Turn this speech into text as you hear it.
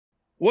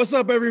What's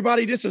up,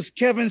 everybody? This is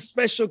Kevin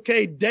Special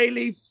K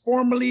Daley,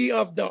 formerly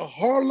of the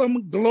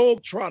Harlem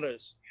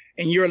Globetrotters,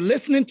 and you're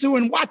listening to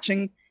and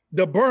watching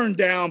the Burn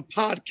Down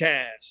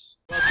Podcast.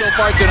 Well, so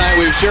far tonight,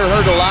 we've sure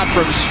heard a lot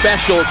from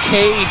Special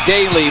K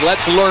Daley.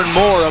 Let's learn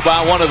more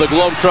about one of the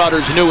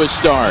Globetrotters' newest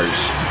stars.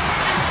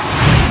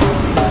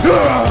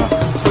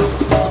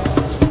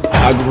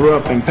 I grew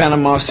up in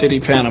Panama City,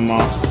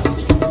 Panama.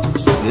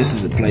 This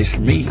is a place for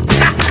me.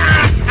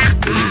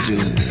 It was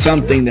just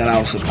something that I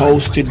was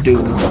supposed to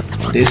do.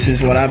 This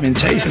is what I've been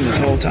chasing this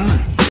whole time.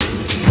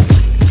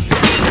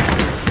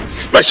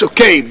 Special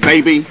K,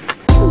 baby.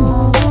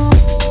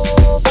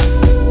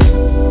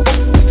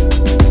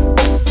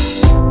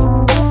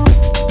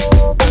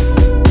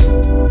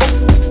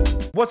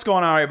 What's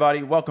going on,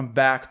 everybody? Welcome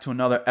back to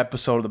another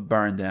episode of the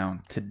Burn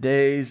Down.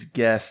 Today's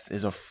guest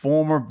is a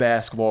former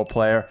basketball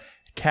player,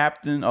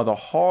 captain of the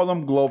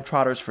Harlem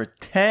Globetrotters for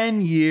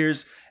 10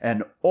 years,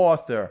 and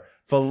author,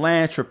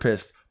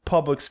 philanthropist,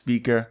 public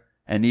speaker,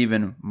 and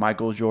even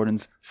Michael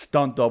Jordan's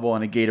stunt double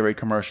in a Gatorade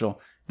commercial.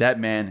 That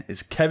man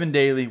is Kevin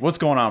Daley. What's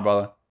going on,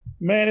 brother?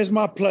 Man, it's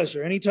my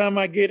pleasure. Anytime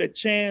I get a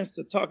chance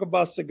to talk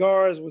about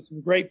cigars with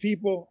some great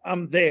people,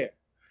 I'm there.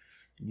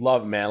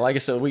 Love it, man. Like I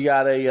said, we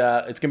got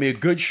it's going to be a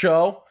good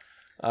show.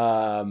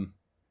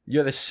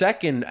 You're the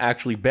second,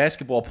 actually,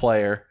 basketball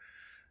player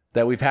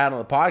that we've had on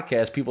the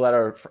podcast. People that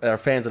are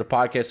fans of the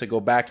podcast that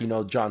go back,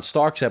 John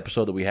Stark's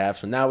episode that we have.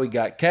 So now we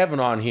got Kevin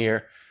on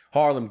here,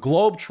 Harlem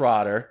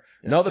Globetrotter,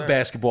 another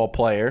basketball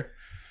player.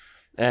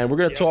 And we're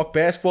going to talk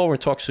basketball. We're going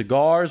to talk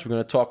cigars. We're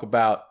going to talk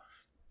about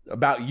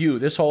you.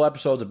 This whole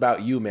episode's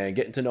about you, man.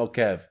 Getting to know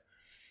Kev.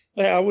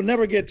 Yeah, I will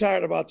never get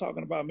tired about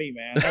talking about me,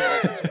 man.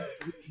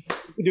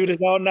 We can do this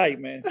all night,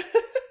 man.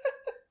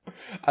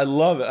 I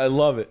love it. I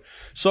love it.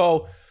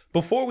 So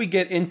before we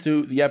get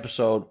into the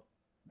episode,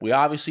 we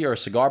obviously are a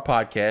cigar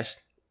podcast.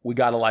 We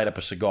got to light up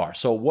a cigar.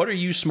 So what are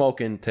you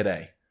smoking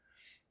today?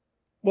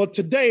 Well,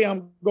 today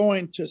I'm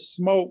going to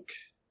smoke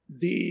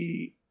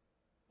the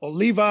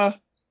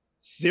Oliva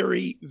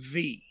Serie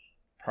V.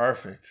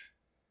 Perfect.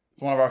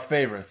 It's one of our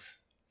favorites.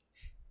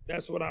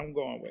 That's what I'm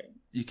going with.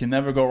 You can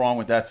never go wrong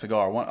with that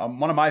cigar.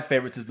 One of my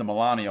favorites is the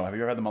Milanio. Have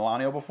you ever had the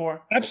Milanio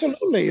before?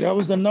 Absolutely. That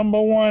was the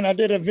number one. I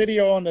did a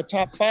video on the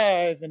top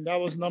 5, and that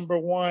was number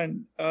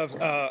one of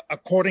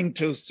according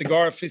to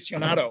Cigar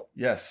Aficionado.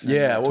 Yes.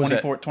 Yeah. What was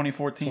that?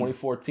 2014.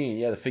 2014.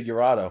 Yeah, the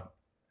Figurado.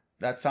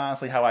 That's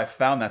honestly how I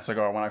found that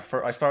cigar. When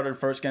I started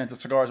first getting into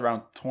cigars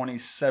around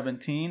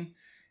 2017,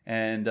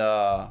 and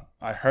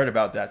I heard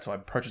about that, so I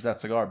purchased that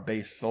cigar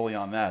based solely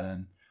on that,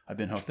 and I've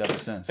been hooked ever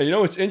since. And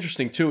what's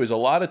interesting, too, is a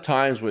lot of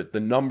times with the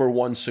number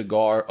one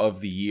cigar of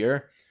the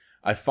year,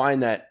 I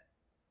find that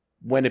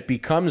when it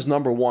becomes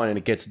number one and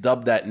it gets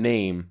dubbed that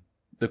name,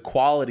 the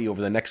quality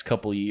over the next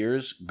couple of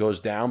years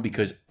goes down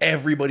because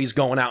everybody's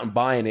going out and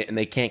buying it and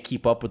they can't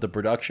keep up with the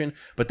production.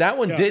 But that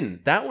one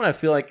didn't. That one, I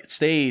feel like,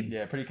 stayed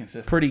pretty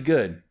consistent. Pretty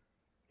good.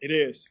 It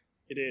is.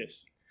 It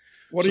is.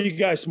 What are you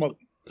guys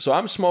smoking? So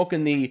I'm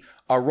smoking the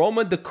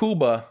Aroma de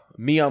Cuba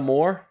Mi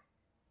Amor.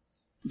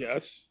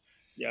 Yes.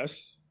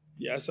 Yes.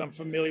 Yes, I'm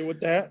familiar with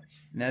that.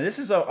 Now, this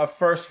is a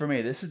first for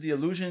me. This is the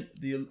Illusione.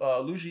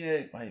 How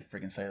do you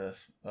freaking say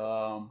this?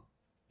 The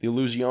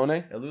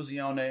Illusione?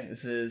 Illusione.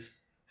 This is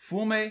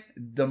Fume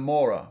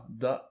d'Amora.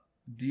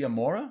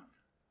 D'Amora?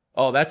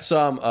 Oh, that's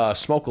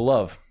Smoke of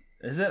Love.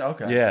 Is it?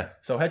 Okay. Yeah.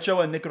 So,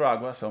 hecho in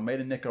Nicaragua. So, made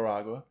in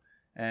Nicaragua.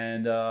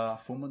 And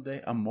Fume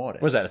d'Amore.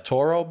 What is that, a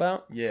Toro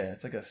about? Yeah,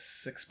 it's like a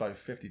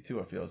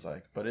 6x52, it feels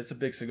like. But it's a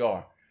big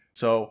cigar.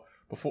 So,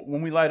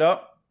 when we light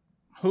up,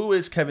 who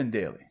is Kevin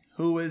Daley?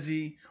 Who is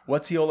he?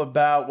 What's he all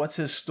about? What's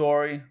his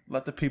story?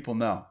 Let the people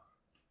know.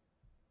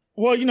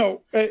 Well,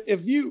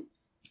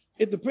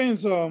 it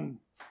depends on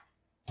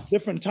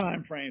different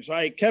time frames,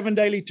 right? Kevin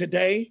Daley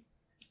today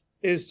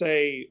is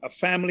a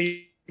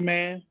family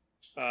man,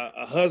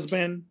 a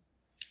husband.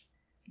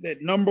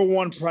 That number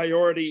one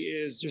priority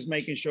is just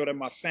making sure that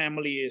my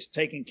family is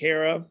taken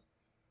care of.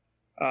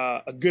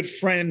 A good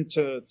friend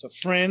to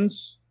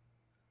friends.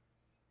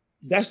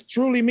 That's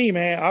truly me,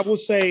 man. I will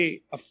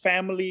say a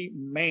family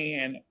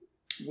man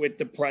with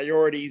the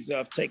priorities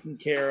of taking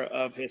care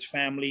of his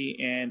family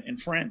and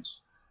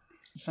friends.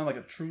 You sound like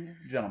a true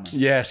gentleman.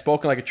 Yeah,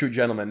 spoken like a true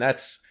gentleman.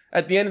 That's,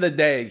 at the end of the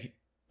day,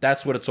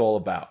 that's what it's all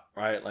about,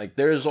 right? Like,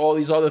 there's all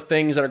these other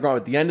things that are going on.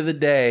 At the end of the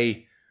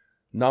day,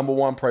 number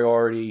one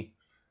priority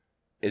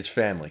is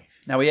family.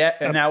 Now,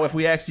 if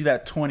we asked you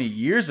that 20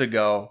 years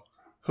ago,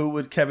 who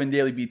would Kevin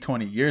Daley be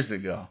 20 years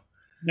ago?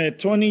 Man,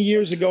 20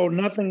 years ago,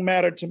 nothing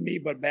mattered to me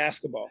but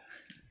basketball.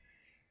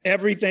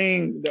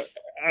 Everything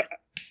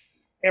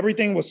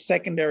was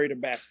secondary to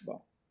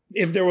basketball.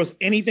 If there was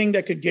anything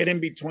that could get in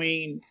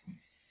between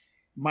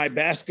my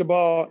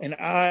basketball and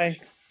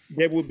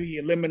that would be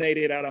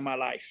eliminated out of my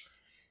life,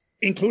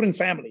 including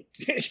family.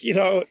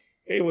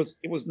 It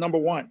was number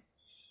one.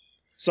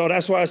 So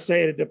that's why I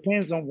say it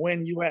depends on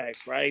when you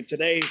ask, right?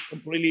 Today,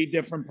 completely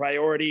different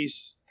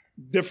priorities.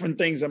 Different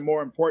things are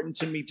more important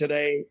to me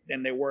today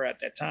than they were at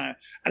that time.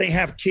 I didn't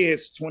have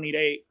kids 20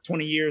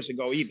 years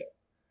ago either.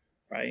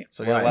 right?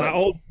 So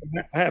yeah,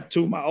 I have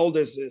two. My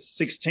oldest is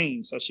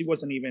 16, so she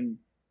wasn't even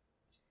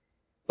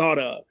thought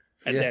of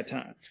at that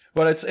time.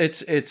 But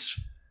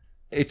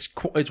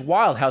it's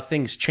wild how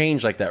things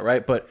change like that,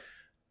 right? But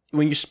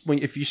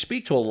if you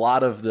speak to a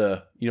lot of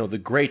the the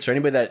greats or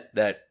anybody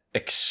that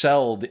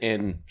excelled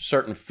in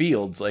certain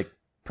fields, like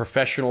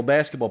professional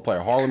basketball player,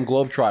 Harlem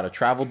Globetrotter,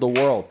 traveled the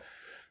world,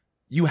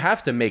 you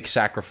have to make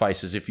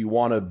sacrifices if you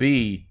want to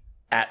be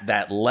at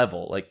that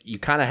level. Like, you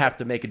kind of have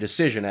to make a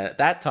decision. And at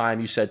that time,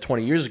 you said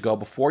 20 years ago,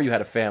 before you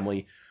had a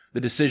family, the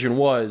decision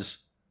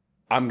was,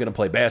 I'm going to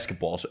play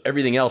basketball. So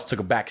everything else took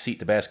a back seat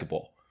to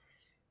basketball.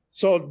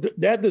 So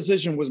that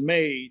decision was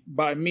made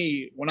by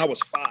me when I was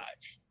 5.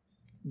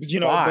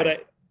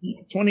 But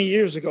 20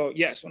 years ago,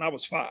 yes, when I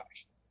was 5.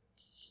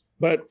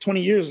 But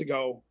 20 years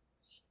ago,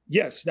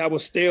 yes, that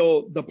was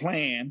still the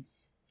plan,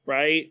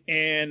 right?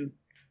 And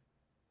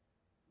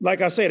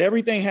like I said,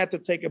 everything had to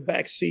take a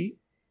back seat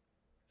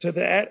to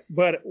that.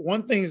 But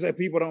one thing is that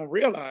people don't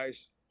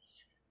realize,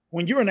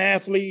 when you're an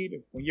athlete,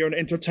 when you're an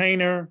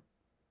entertainer,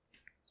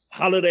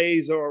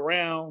 holidays are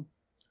around.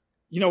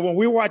 When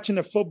we're watching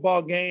a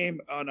football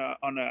game on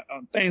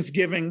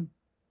Thanksgiving,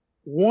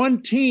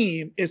 one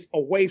team is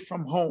away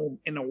from home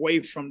and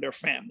away from their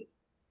family.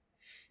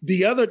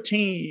 The other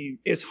team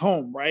is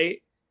home,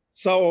 right?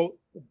 So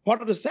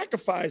part of the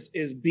sacrifice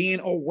is being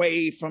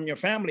away from your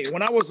family.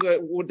 When I was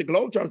with the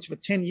Globetrotters for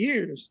 10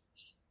 years,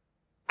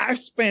 I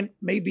spent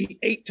maybe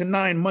 8 to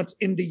 9 months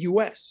in the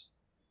U.S.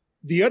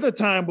 The other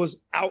time was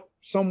out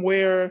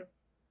somewhere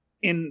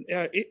in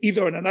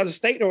either in another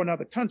state or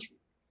another country.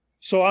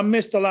 So I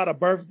missed a lot of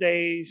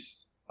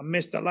birthdays. I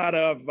missed a lot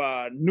of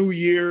New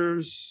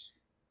Year's.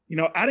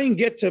 I didn't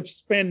get to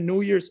spend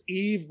New Year's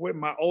Eve with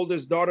my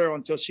oldest daughter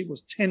until she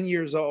was 10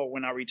 years old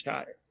when I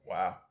retired.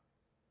 Wow.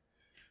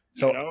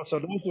 So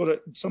those were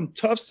some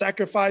tough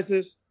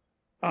sacrifices.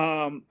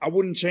 I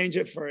wouldn't change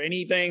it for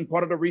anything.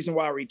 Part of the reason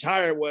why I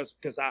retired was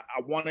because I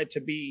wanted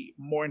to be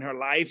more in her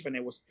life, and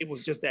it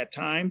was just that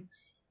time.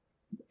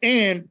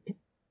 And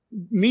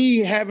me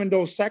having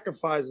those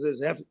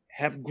sacrifices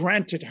have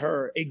granted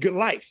her a good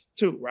life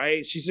too,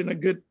 right? She's in a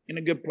good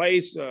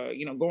place.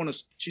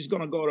 She's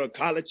gonna go to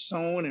college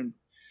soon,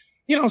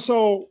 and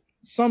so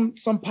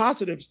some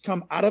positives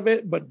come out of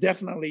it, but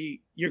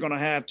definitely you're gonna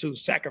have to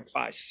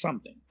sacrifice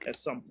something at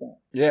some point.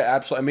 Yeah,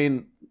 absolutely. I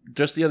mean,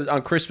 just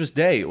on Christmas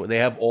Day, they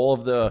have all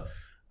of the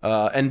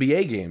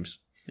NBA games.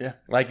 Yeah,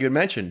 like you had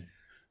mentioned,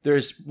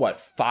 there's 4 or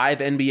 5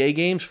 NBA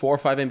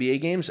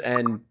games,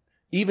 and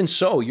even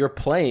so, you're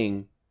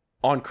playing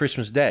on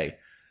Christmas Day.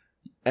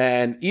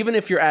 And even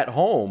if you're at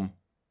home,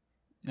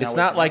 it's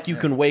not like you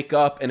can wake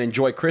up and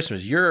enjoy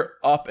Christmas. You're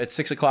up at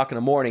 6 o'clock in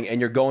the morning and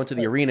you're going to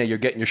the arena, you're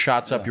getting your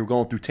shots up, you're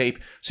going through tape.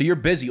 So you're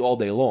busy all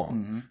day long.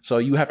 Mm-hmm. So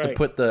you have to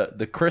put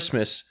the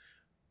Christmas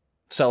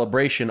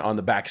celebration on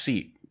the back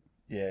seat.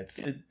 Yeah,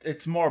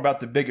 it's more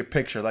about the bigger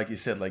picture, like you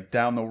said, like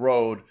down the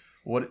road,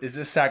 what is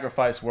this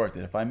sacrifice worth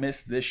it? If I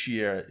miss this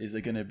year, is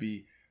it gonna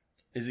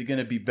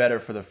be better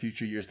for the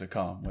future years to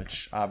come?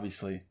 Which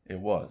obviously it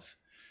was.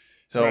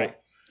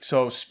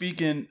 So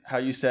speaking how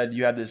you said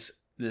you had this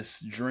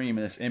dream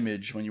and this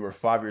image when you were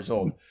 5 years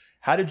old,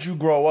 how did you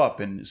grow up?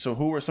 And so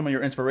who were some of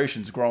your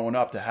inspirations growing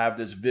up to have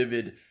this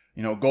vivid,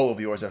 goal of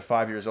yours at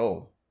 5 years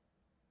old?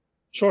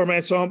 Sure,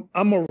 man. So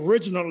I'm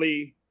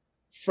originally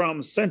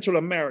from Central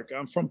America.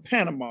 I'm from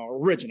Panama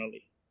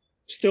originally.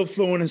 Still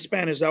fluent in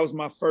Spanish. That was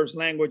my first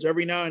language.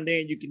 Every now and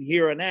then you can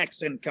hear an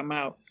accent come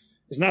out.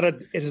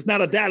 It is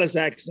not a Dallas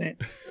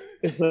accent.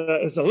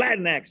 It's a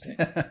Latin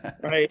accent,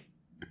 right?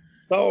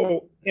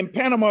 So in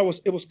Panama,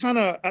 it was kind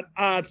of an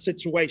odd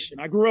situation.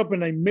 I grew up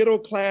in a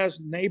middle-class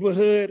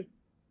neighborhood,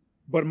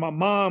 but my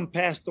mom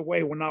passed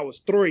away when I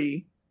was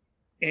 3.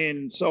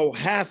 And so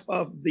half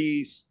of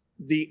the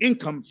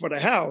income for the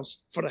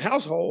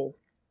household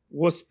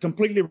was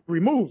completely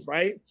removed,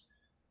 right?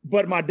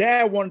 But my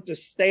dad wanted to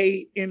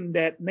stay in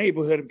that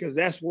neighborhood because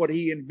that's what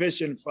he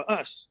envisioned for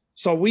us.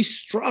 So we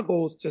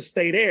struggled to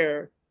stay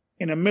there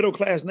in a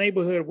middle-class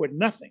neighborhood with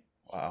nothing.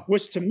 Wow.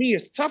 Which to me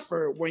is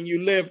tougher when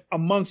you live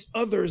amongst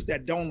others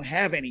that don't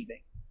have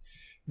anything,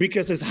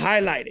 because it's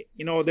highlighted.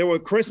 There were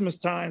Christmas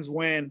times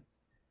when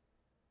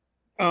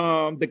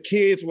the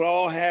kids would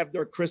all have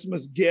their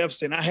Christmas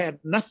gifts and I had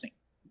nothing,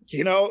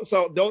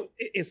 so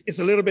it's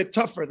a little bit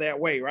tougher that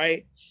way,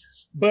 right?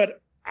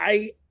 But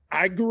I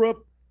grew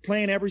up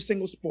playing every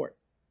single sport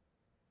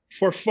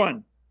for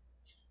fun.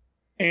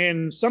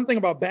 And something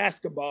about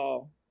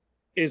basketball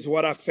is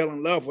what I fell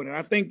in love with. And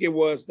I think it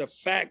was the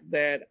fact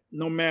that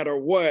no matter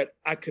what,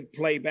 I could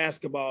play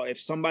basketball.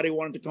 If somebody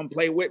wanted to come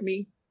play with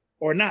me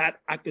or not,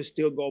 I could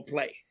still go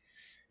play.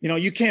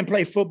 You can't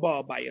play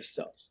football by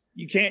yourself.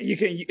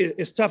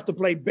 It's tough to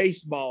play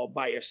baseball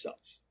by yourself,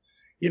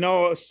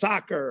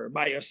 soccer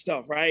by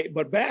yourself, right?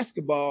 But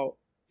basketball,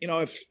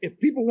 if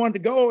people wanted to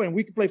go and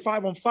we could play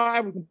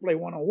 5-on-5, we can play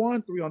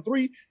 1-on-1,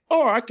 3-on-3,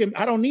 or I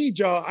don't need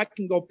y'all. I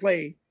can go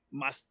play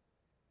myself.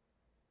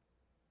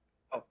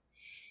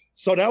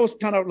 So that was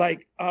kind of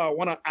like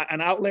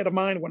an outlet of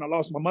mine when I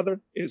lost my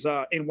mother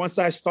and once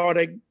I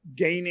started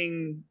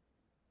gaining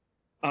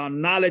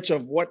knowledge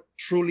of what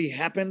truly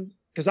happened.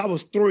 Because I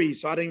was 3,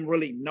 so I didn't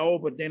really know.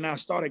 But then I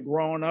started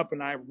growing up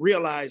and I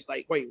realized,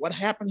 like, wait, what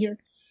happened here?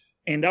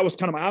 And that was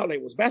kind of my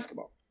outlet, was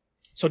basketball.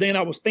 So then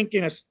I was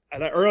thinking at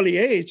an early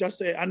age, I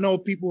said, I know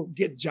people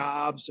get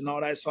jobs and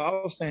all that. So I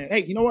was saying,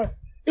 hey, you know what?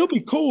 It'll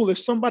be cool if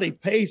somebody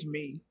pays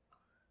me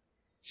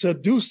to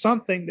do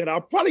something that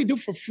I'll probably do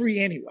for free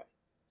anyway.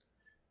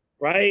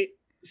 Right?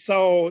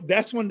 So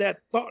that's when that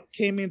thought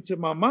came into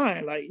my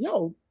mind, like,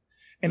 yo,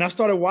 and I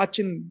started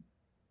watching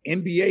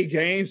NBA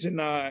games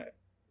and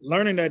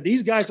learning that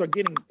these guys are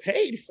getting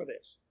paid for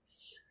this.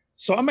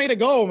 So I made a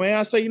goal, man.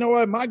 I said, you know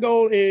what? My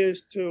goal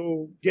is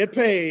to get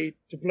paid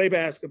to play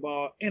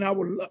basketball, and I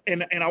would,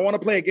 and I want to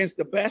play against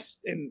the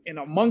best and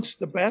amongst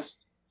the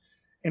best,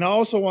 and I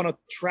also want to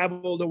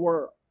travel the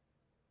world.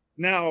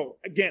 Now,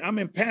 again, I'm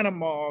in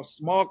Panama,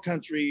 small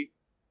country,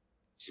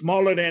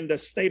 smaller than the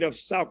state of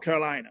South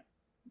Carolina,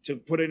 to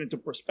put it into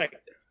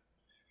perspective.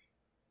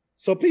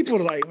 So people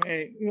are like,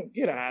 man,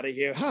 get out of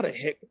here. How the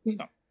heck,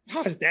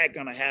 how is that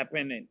going to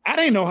happen? And I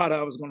didn't know how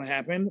that was going to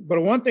happen.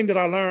 But one thing that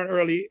I learned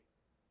at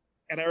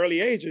an early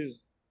age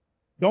is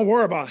don't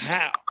worry about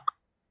how.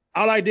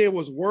 All I did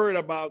was worried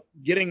about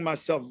getting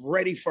myself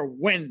ready for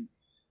when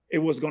it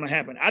was going to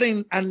happen.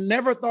 I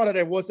never thought that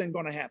it wasn't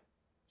going to happen.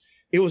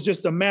 It was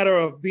just a matter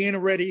of being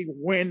ready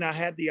when I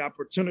had the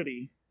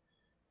opportunity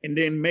and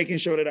then making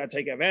sure that I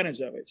take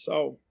advantage of it.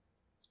 So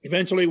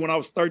eventually, when I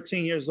was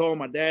 13 years old,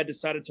 my dad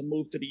decided to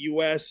move to the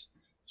U.S.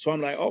 So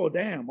I'm like, oh,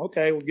 damn,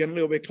 okay, we're getting a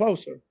little bit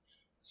closer.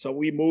 So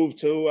we moved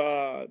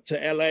to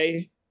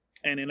L.A.,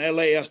 and in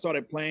L.A., I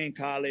started playing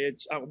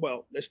college. I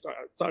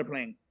started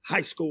playing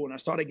high school, and I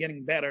started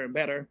getting better and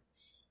better.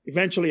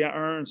 Eventually, I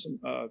earned some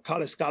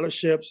college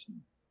scholarships.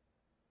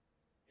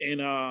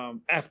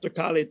 And after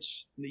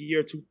college, in the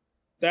year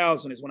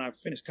 2000 is when I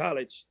finished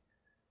college.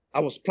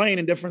 I was playing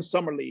in different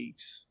summer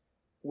leagues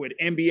with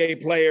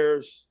NBA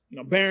players.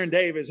 Baron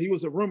Davis, he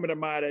was a roommate of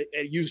mine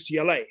at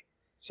UCLA.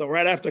 So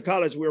right after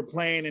college, we were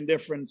playing in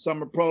different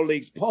summer pro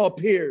leagues. Paul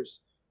Pierce,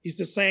 he's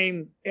the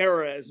same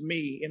era as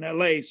me in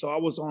LA. So I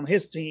was on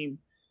his team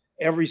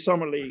every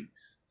summer league.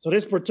 So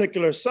this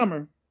particular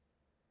summer,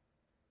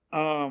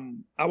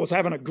 I was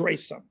having a great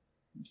summer,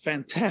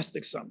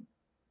 fantastic summer.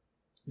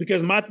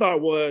 Because my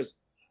thought was,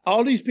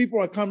 all these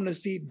people are coming to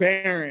see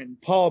Baron,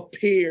 Paul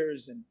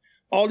Pierce, and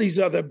all these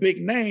other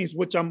big names,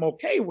 which I'm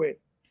okay with.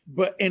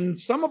 And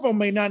some of them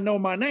may not know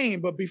my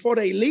name, but before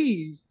they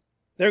leave,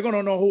 they're going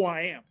to know who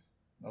I am.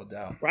 No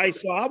doubt. Right?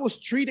 So I was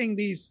treating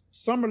these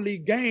summer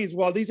league games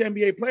while these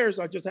NBA players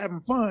are just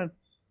having fun.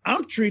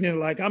 I'm treating it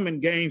like I'm in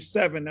game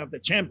 7 of the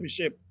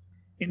championship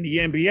in the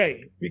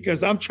NBA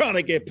because I'm trying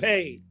to get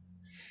paid.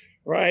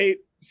 Right?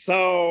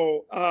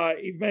 So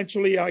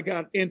eventually I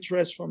got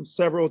interest from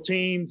several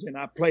teams and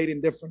I played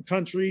in different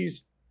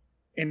countries.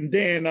 And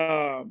then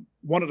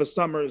one of the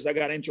summers I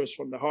got interest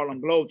from the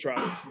Harlem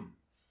Globetrotters.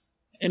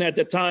 And at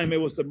the time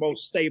it was the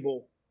most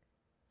stable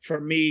for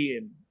me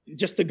and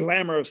just the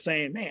glamour of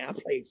saying, man, I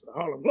played for the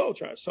Harlem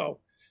Globetrotters. So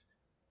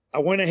I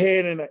went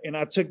ahead and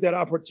I took that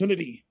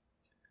opportunity.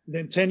 And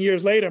then 10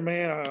 years later,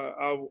 man,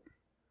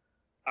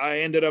 I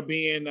ended up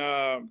being,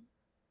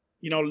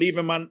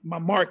 leaving my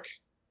mark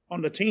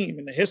on the team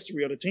and the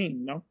history of the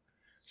team,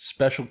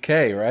 Special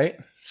K, right?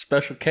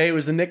 Special K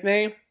was the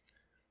nickname?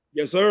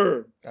 Yes,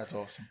 sir. That's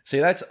awesome. See,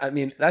 that's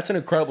an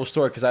incredible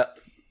story because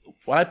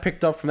what I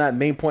picked up from that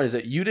main point is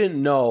that you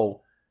didn't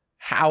know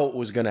how it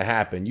was going to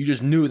happen. You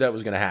just knew that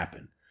was going to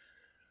happen.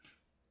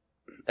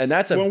 And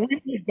when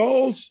we make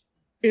goals,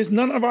 it's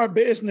none of our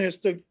business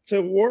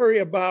to worry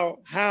about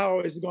how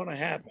it's going to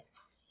happen.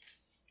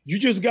 You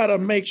just got to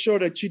make sure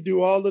that you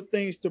do all the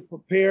things to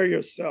prepare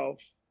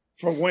yourself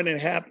for when it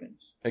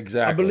happens.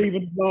 Exactly. I believe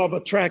in the law of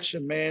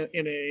attraction, man.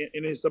 And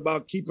it's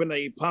about keeping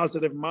a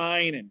positive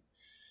mind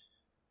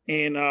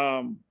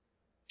and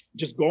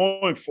just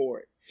going for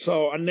it.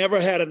 So I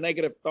never had a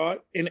negative thought.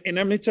 And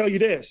let me tell you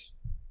this.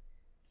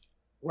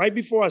 Right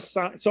before I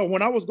signed, so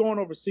when I was going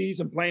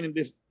overseas and playing in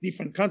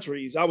different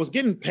countries, I was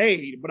getting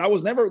paid, but I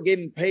was never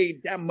getting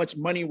paid that much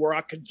money where I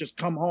could just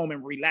come home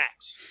and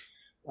relax.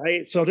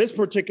 Right. So this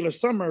particular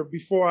summer,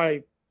 before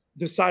I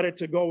decided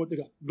to go with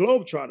the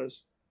Globetrotters,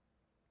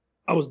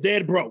 I was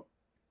dead broke,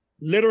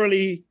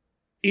 literally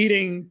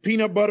eating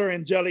peanut butter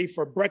and jelly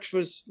for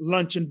breakfast,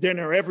 lunch, and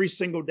dinner every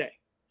single day.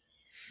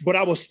 But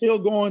I was still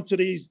going to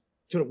the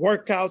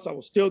workouts. I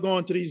was still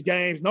going to these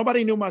games.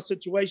 Nobody knew my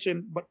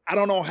situation, but I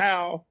don't know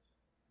how.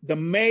 The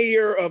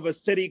mayor of a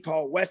city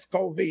called West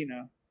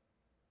Covina,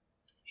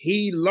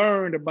 he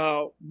learned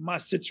about my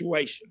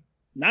situation,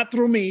 not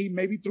through me,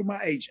 maybe through my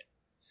agent.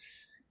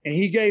 And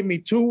he gave me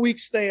 2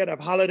 weeks stay at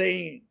a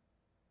Holiday Inn.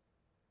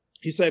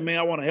 He said, man,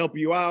 I want to help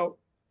you out.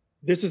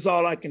 This is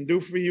all I can do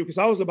for you. Because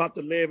I was about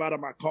to live out of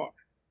my car.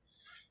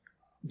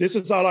 This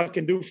is all I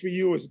can do for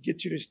you is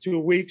get you this 2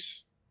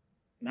 weeks.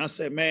 And I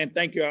said, man,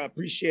 thank you. I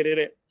appreciated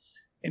it.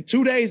 And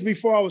 2 days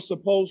before I was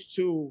supposed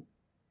to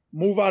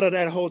move out of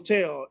that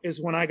hotel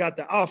is when I got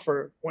the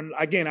offer. When,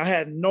 again, I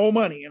had no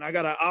money and I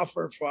got an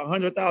offer for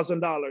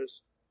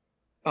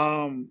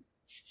 $100,000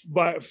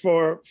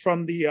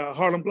 from the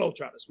Harlem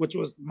Globetrotters, which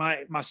was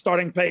my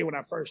starting pay when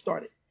I first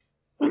started.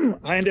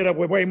 I ended up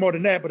with way more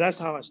than that, but that's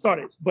how I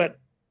started. But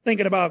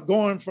thinking about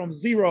going from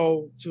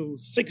 0 to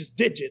 6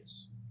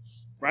 digits,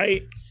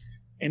 right?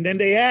 And then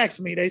they asked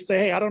me, they say,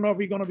 hey, I don't know if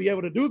you're going to be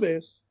able to do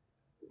this,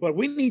 but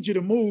we need you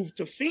to move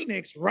to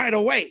Phoenix right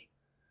away,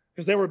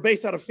 because they were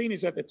based out of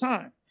Phoenix at the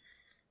time.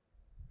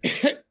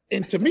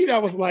 And to me,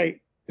 that was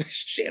like,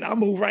 shit, I'll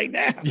move right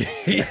now.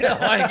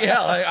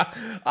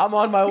 I'm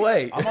on my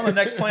way. I'm on the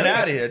next plane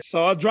out of here.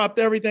 So I dropped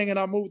everything and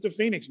I moved to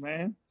Phoenix,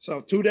 man.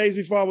 So 2 days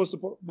before I was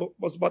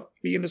about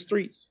to be in the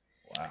streets.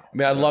 Wow. I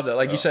mean, I love that.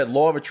 Like you said,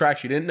 law of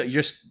attraction. You didn't,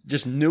 you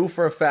just knew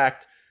for a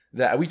fact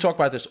that we talk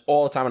about this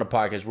all the time on the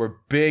podcast. We're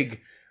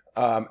big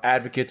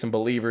advocates and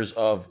believers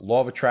of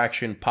law of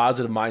attraction,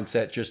 positive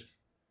mindset, just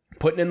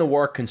putting in the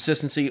work,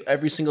 consistency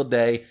every single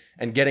day,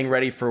 and getting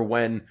ready for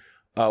when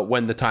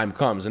the time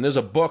comes. And there's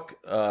a book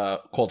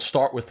called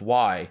Start With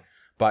Why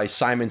by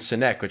Simon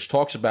Sinek, which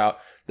talks about,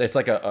 it's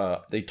like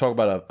they talk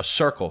about a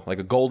circle, like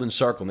a golden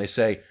circle. And they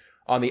say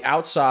on the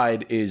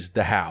outside is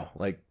the how.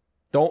 Like,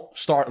 don't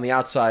start on the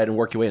outside and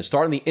work your way in.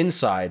 Start on the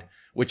inside,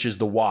 which is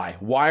the why.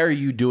 Why are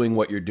you doing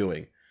what you're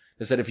doing?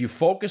 They said if you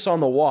focus on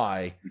the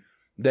why,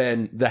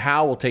 then the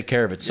how will take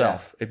care of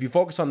itself. Yeah. If you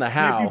focus on the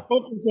how. If you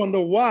focus on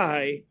the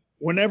why,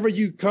 whenever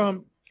you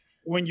come,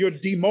 when you're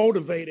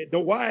demotivated, the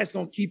why is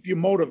going to keep you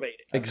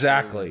motivated.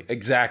 Exactly.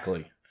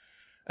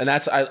 And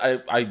that's,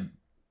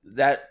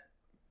 that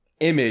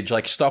image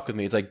like stuck with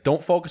me. It's like,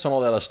 don't focus on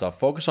all that other stuff.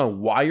 Focus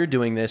on why you're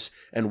doing this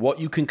and what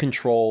you can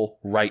control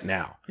right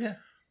now. Yeah.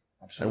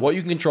 Absolutely. And what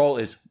you can control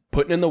is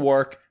putting in the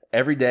work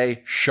every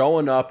day,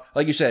 showing up.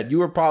 Like you said, you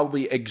were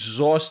probably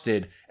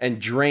exhausted and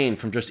drained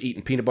from just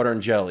eating peanut butter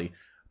and jelly,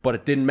 but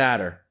it didn't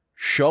matter.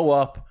 Show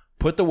up,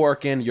 put the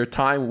work in, your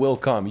time will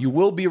come. You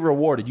will be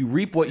rewarded. You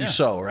reap what you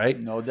sow, right?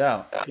 No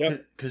doubt.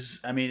 Yep. Because,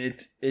 I mean,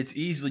 it's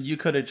easily, you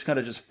could have kind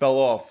of just fell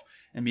off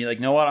and be like,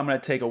 you know what, I'm going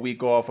to take a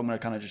week off. I'm going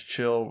to kind of just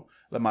chill,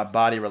 let my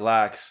body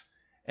relax.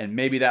 And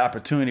maybe that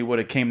opportunity would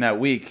have came that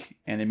week.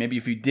 And then maybe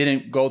if you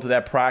didn't go to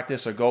that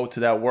practice or go to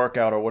that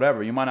workout or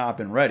whatever, you might not have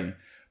been ready.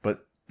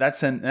 But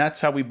that's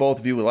how we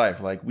both view life.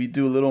 Like, we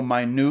do little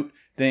minute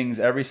things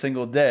every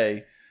single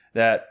day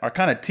that are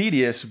kind of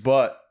tedious,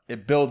 but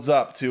it builds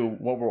up to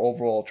what we're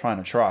overall trying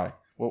to try,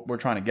 what we're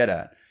trying to get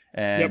at.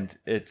 And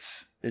it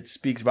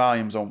speaks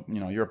volumes on,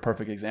 you're a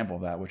perfect example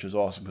of that, which is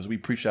awesome because we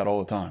preach that all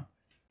the time.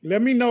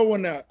 Let me know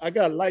when I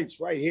got lights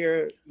right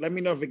here. Let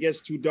me know if it gets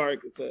too dark.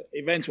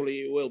 Eventually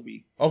it will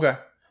be. Okay.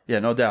 Yeah,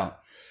 no doubt.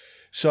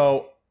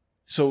 So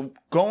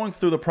going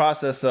through the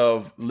process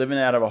of living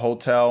out of a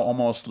hotel,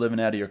 almost living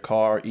out of your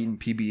car, eating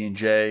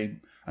PB&J.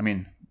 I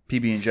mean,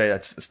 PB&J,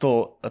 that's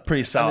still a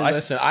pretty solid. I mean,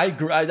 listen,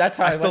 that's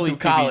how I went through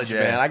college, PB&J.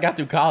 Man. I got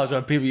through college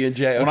on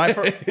PB&J.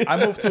 Okay? When I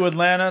moved to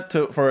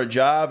Atlanta for a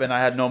job and I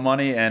had no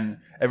money and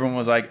everyone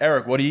was like,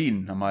 Eric, what are you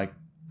eating? I'm like,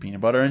 peanut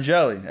butter and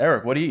jelly.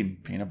 Eric, what are you eating?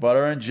 Peanut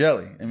butter and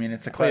jelly. I mean,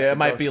 it's a classic. Yeah, it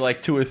might be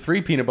like 2 or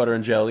 3 peanut butter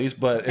and jellies,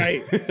 but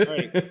right.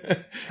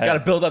 got to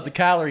build up the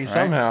calories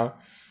somehow.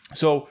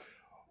 So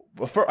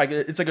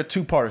it's like a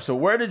two-parter. So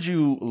where did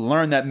you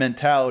learn that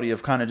mentality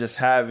of kind of just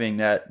having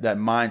that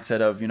mindset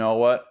of, you know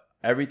what,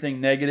 everything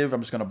negative,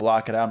 I'm just going to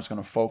block it out. I'm just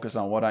going to focus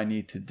on what I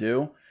need to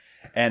do.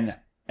 And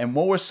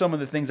what were some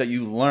of the things that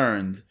you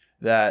learned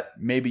that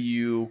maybe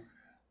you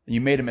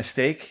made a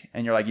mistake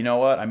and you're like, you know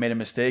what, I made a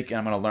mistake and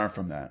I'm going to learn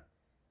from that?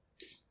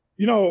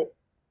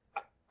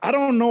 I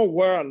don't know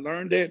where I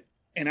learned it,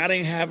 and I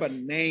didn't have a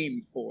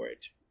name for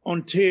it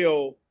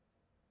until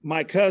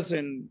my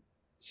cousin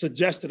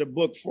suggested a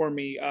book for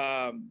me,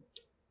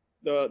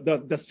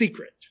 The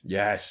Secret.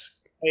 Yes.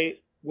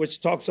 Right?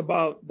 Which talks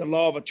about the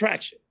law of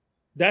attraction.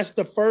 That's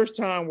the first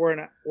time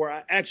where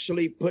I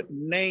actually put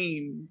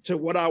name to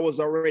what I was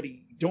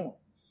already doing.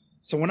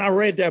 So when I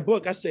read that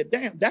book, I said,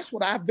 damn, that's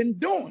what I've been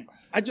doing.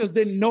 I just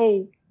didn't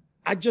know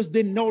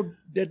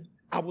that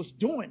I was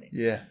doing it.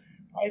 Yeah.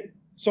 Right?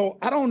 So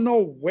I don't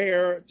know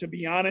where, to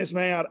be honest,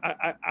 man.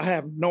 I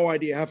have no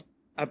idea.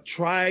 I've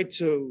tried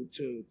to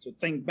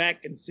think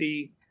back and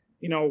see,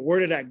 where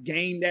did I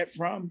gain that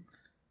from?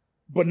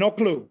 But no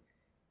clue.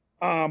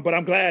 But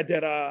I'm glad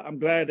that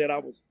I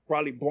was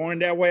probably born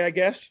that way, I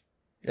guess.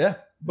 Yeah.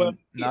 But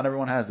not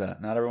everyone has that.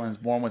 Not everyone's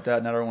born with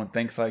that. Not everyone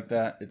thinks like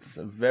that. It's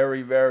a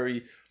very,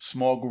 very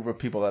small group of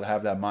people that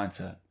have that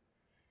mindset.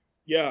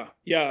 Yeah.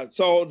 Yeah.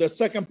 So the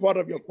second part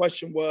of your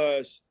question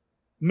was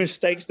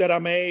mistakes that I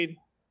made.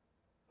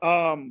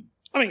 I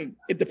mean,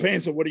 it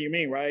depends on what do you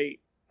mean, right?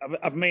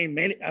 I've made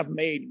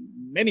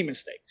many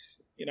mistakes.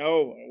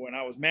 When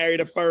I was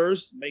married at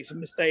first, made some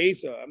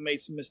mistakes. I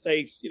made some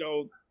mistakes,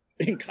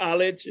 in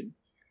college and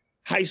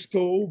high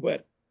school.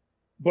 But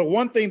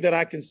one thing that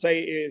I can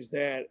say is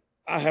that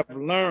I have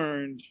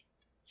learned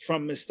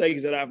from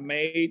mistakes that I've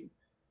made.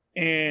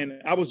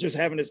 And I was just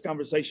having this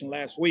conversation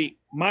last week.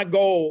 My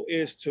goal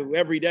is to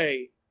every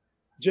day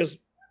just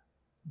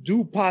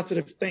do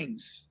positive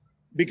things,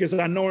 because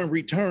I know in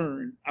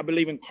return, I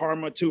believe in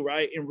karma too,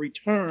 right? In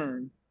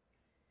return,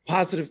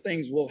 positive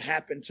things will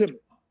happen to me.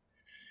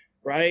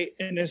 right?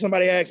 And then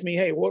somebody asks me,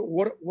 hey,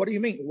 what do you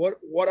mean?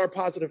 What are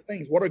positive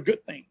things? What are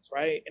good things,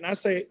 right? And I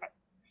say,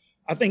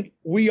 I think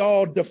we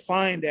all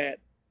define that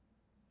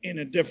in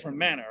a different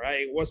manner,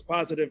 right? What's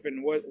positive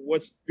and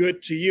what's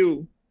good to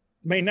you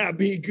may not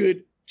be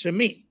good to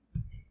me,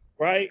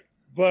 right?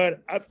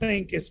 But I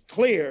think it's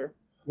clear,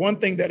 one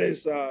thing that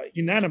is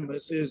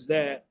unanimous is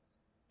that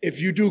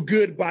if you do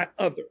good by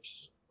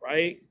others,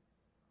 right?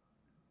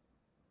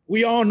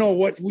 We all know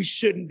what we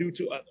shouldn't do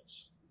to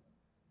others.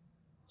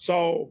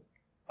 So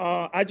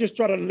I just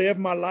try to live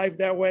my life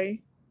that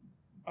way,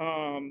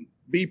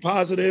 be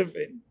positive.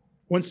 And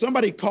when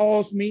somebody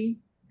calls me,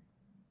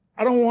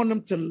 I don't want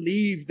them to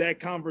leave that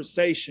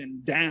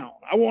conversation down.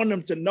 I want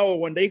them to know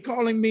when they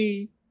calling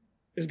me,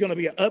 it's going to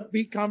be an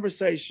upbeat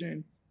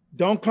conversation.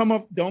 Don't come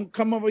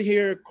over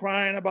here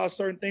crying about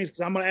certain things,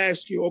 because I'm going to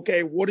ask you,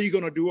 okay, what are you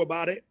going to do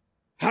about it?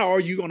 How are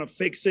you going to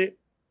fix it?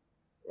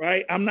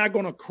 Right? I'm not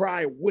going to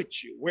cry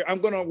with you. I'm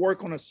going to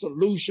work on a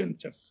solution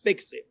to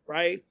fix it.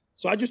 Right?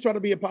 So I just try to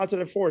be a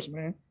positive force,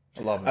 man.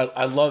 I love it.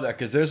 I love that,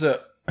 because there's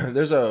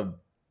a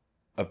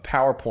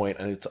PowerPoint,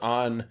 and it's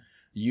on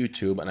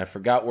YouTube, and I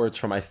forgot where it's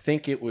from. I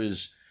think it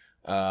was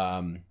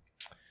not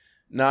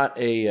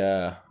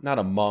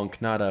a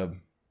monk, not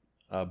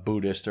a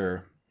Buddhist,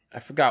 or I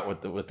forgot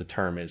what the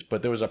term is,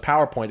 but there was a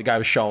PowerPoint the guy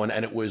was showing,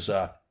 and it was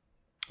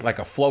like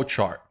a flow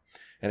chart,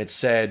 and it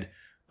said,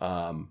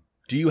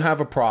 do you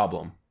have a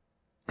problem?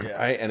 Yeah.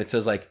 Right? And it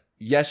says like,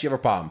 yes, you have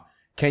a problem.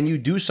 Can you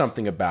do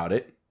something about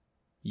it?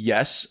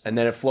 Yes. And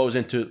then it flows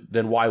into,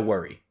 then why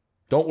worry?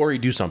 Don't worry,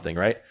 do something,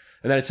 right?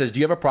 And then it says, do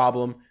you have a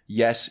problem?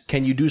 Yes.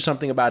 Can you do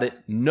something about it?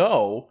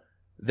 No.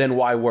 Then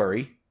why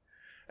worry?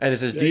 And it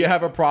says, do you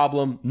have a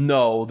problem?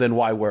 No. Then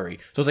why worry?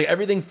 So it's like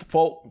everything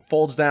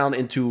folds down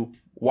into,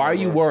 why are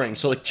you worrying?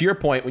 So like to your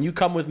point, when you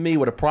come with me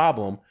with a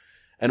problem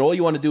and all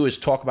you want to do is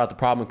talk about the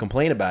problem and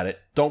complain about it,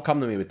 don't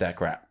come to me with that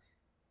crap.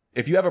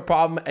 If you have a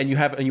problem and you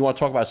want to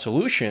talk about a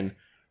solution,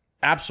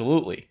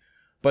 absolutely.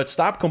 But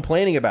stop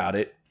complaining about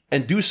it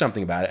and do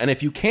something about it. And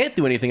if you can't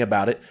do anything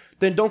about it,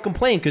 then don't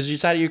complain, because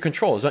it's out of your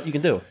control. There's nothing you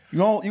can do.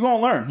 You're gonna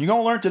learn. You're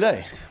gonna learn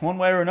today, one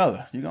way or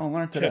another. You're gonna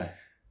learn today.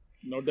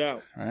 No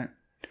doubt. All right.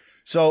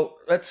 So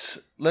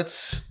let's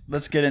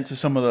get into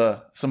some of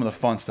the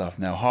fun stuff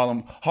now.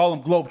 Harlem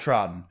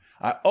Globetrotting.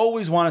 I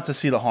always wanted to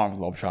see the Harlem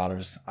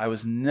Globetrotters. I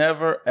was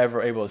never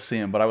ever able to see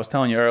them, but I was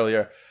telling you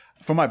earlier,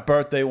 for my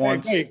birthday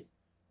once. Hey,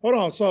 hold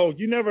on. So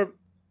you never,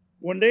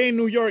 when they in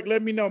New York,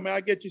 let me know, man.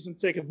 I'll get you some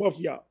tickets, both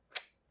of y'all.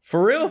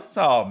 For real?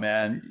 Oh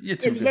man, you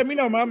too. Just let me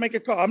know, man. I'll make a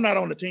call. I'm not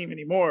on the team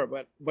anymore,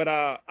 but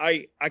I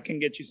can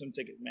get you some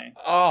tickets, man.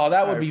 Oh,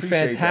 that would be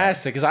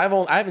fantastic, because I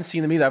haven't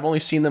seen them either. I've only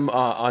seen them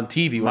on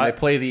TV when they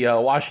play the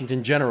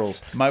Washington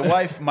Generals. My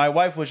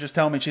wife was just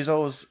telling me, she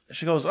goes,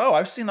 oh,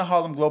 I've seen the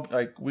Harlem Globe.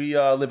 Like we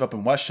live up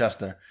in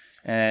Westchester,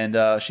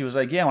 and she was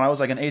like, yeah, when I was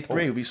like in 8th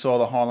grade, we saw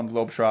the Harlem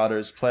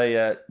Globetrotters play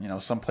at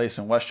some place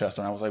in Westchester,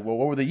 and I was like, well,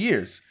 what were the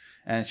years?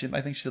 And I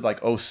think she said like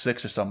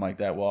 06 or something like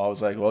that. Well, I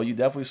was like, well, you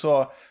definitely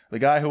saw the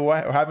guy who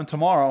we're having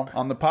tomorrow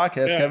on the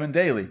podcast, yeah. Kevin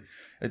Daley.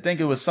 I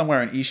think it was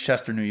somewhere in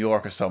Eastchester, New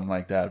York or something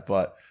like that.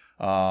 But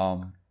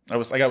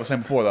like I was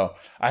saying before, though,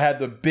 I had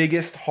the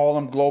biggest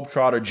Harlem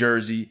Globetrotter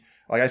jersey.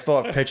 Like I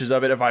still have pictures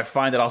of it. If I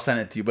find it, I'll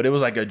send it to you. But it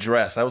was like a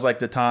dress. That was like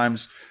the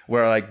times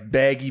where like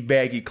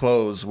baggy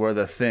clothes were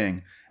the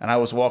thing. And I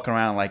was walking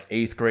around like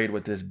 8th grade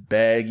with this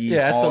baggy.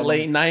 Yeah, that's the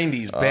late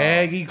 90s.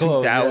 Baggy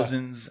clothes.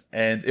 2000s. Yeah.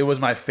 And it was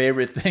my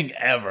favorite thing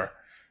ever.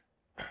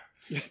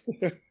 We're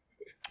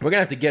going to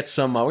have to get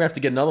some. We're going to have to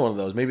get another one of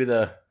those. Maybe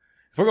if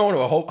we're going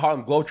to a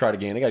Harlem Globetrotter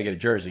game, they got to get a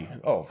jersey.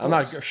 Oh, I'm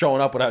not showing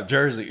up without a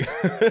jersey.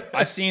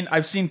 I've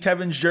seen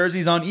Kevin's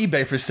jerseys on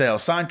eBay for sale.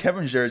 Signed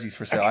Kevin's jerseys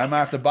for sale. I might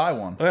have to buy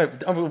one. All right,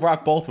 I'm going to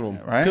rock both of them.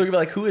 Right? People will be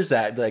like, who is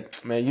that? Be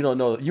like, man, you don't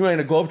know. You ain't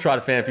a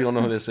Globetrotter fan if you don't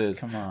know who this is.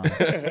 Come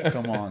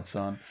on,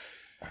 son.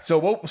 So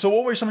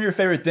what were some of your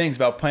favorite things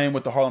about playing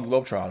with the Harlem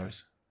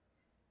Globetrotters?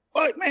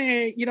 But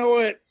man, you know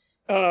what?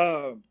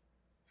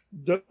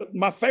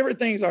 My favorite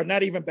things are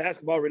not even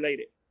basketball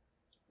related.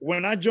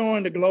 When I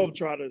joined the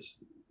Globetrotters,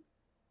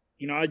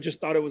 I just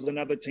thought it was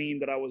another team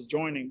that I was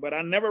joining, but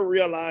I never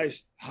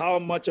realized how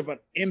much of an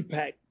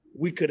impact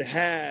we could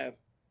have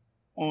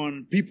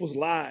on people's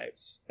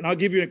lives. And I'll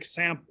give you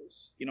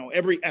examples.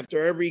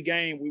 After every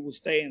game, we would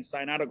stay and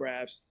sign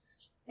autographs.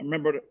 I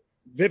remember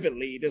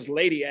vividly, this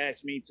lady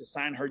asked me to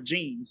sign her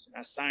jeans.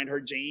 I signed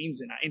her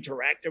jeans and I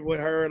interacted with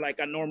her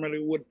like I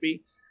normally would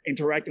be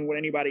interacting with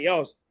anybody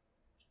else.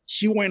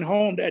 She went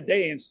home that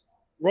day and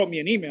wrote me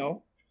an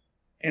email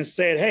and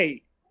said,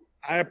 hey,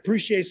 I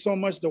appreciate so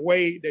much the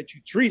way that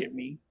you treated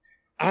me.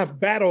 I've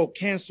battled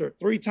cancer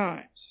 3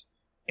 times.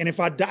 And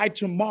if I died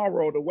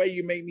tomorrow, the way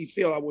you made me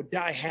feel, I would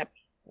die happy.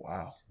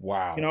 Wow.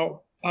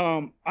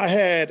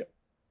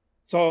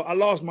 I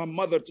lost my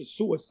mother to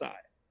suicide.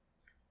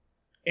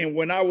 And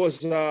when I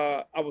was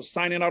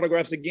signing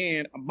autographs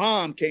again, a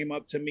mom came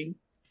up to me.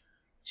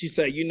 She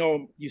said,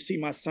 you see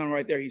my son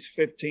right there. He's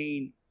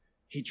 15.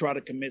 He tried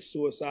to commit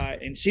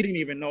suicide. And she didn't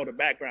even know the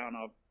background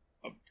of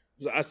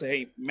I said,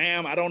 hey,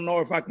 ma'am, I don't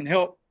know if I can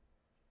help.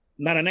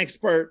 I'm not an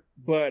expert,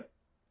 but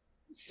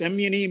send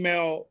me an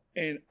email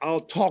and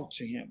I'll talk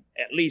to him.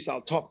 At least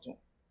I'll talk to him.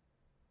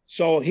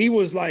 So he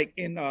was like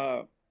in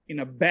a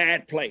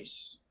bad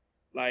place,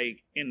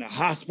 like in the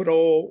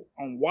hospital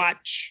on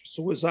watch,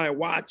 suicide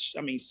watch.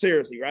 I mean,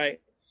 seriously, right?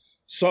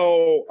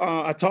 So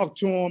I talked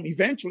to him.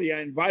 Eventually,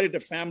 I invited the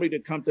family to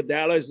come to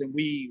Dallas, and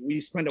we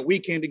spent a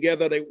weekend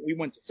together. We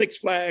went to Six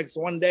Flags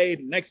one day.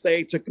 The next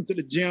day, took him to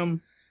the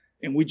gym,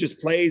 and we just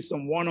played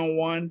some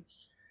one-on-one.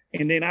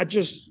 And then I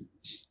just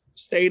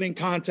stayed in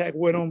contact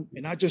with him,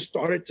 and I just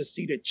started to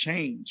see the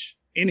change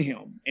in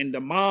him. And the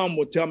mom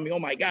would tell me, oh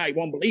my God, you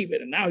won't believe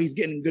it. And now he's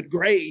getting good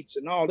grades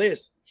and all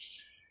this.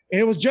 And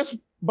it was just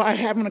by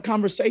having a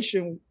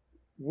conversation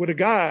with a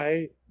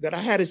guy that I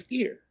had his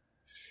ear,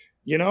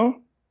 you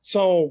know?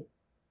 So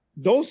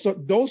those are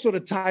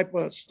the type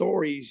of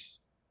stories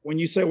when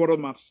you say what are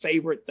my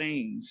favorite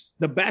things.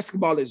 The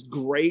basketball is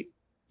great.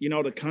 You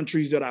know, the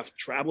countries that I've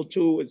traveled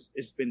to,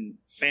 it's been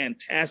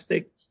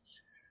fantastic.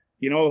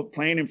 You know,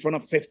 playing in front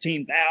of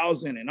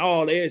 15,000 and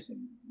all this, and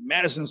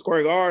Madison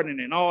Square Garden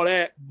and all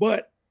that.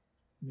 But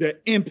the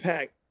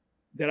impact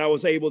that I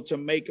was able to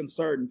make on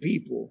certain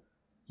people,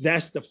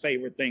 that's the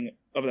favorite thing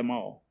of them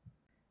all.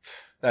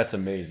 That's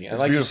amazing. And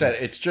It's like beautiful. you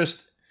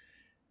said,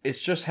 it's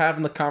just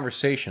having the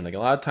conversation. Like a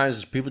lot of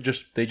times people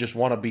they just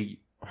want to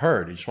be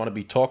heard. They just want to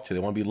be talked to. They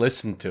want to be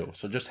listened to.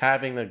 So just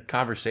having the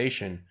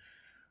conversation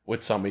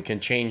with somebody can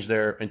change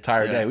their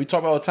entire day. We talk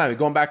about all the time.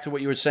 Going back to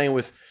what you were saying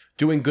with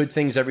doing good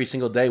things every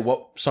single day,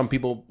 what some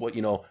people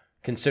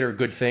consider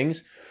good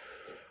things.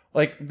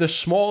 Like the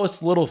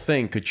smallest little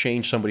thing could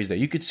change somebody's day.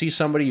 You could see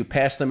somebody, you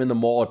pass them in the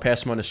mall or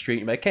pass them on the street,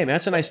 and you're like, hey man,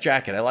 that's a nice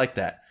jacket. I like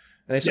that.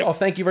 And they say, oh,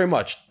 thank you very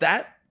much.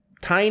 That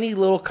tiny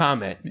little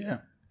comment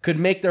could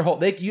make their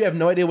whole you have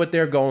no idea what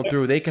they're going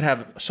through. They could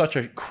have such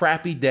a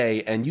crappy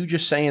day, and you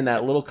just saying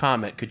that little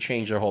comment could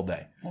change their whole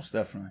day. Most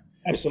definitely.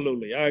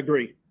 Absolutely. I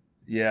agree.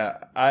 Yeah.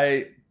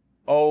 I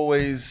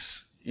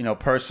always,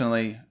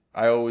 personally,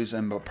 I always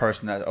am a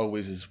person that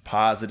always is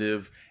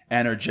positive,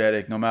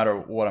 energetic, no matter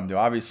what I'm doing.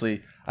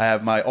 Obviously, I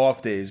have my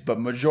off days, but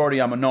majority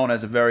I'm known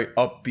as a very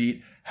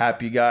upbeat,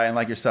 happy guy. And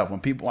like yourself, when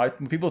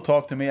people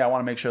talk to me, I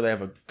want to make sure they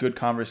have a good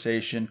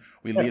conversation.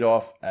 We lead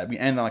off, we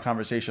end on a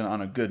conversation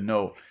on a good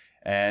note.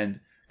 And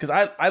because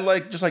I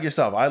like, just like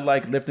yourself, I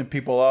like lifting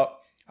people up.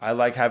 I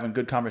like having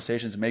good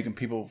conversations, making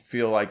people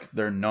feel like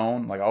they're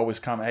known. Like I always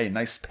comment, hey,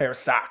 nice pair of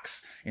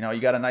socks. You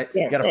got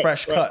a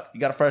fresh cut. You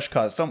got a fresh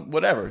cut.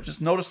 Whatever.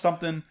 Just notice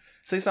something.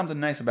 Say something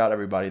nice about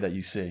everybody that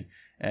you see.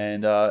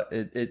 And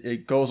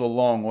it goes a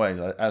long way,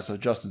 as to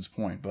Justin's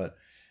point. But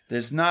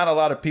there's not a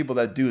lot of people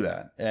that do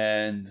that.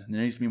 And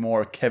there needs to be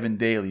more Kevin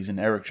Daleys and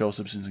Eric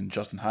Josephsons and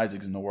Justin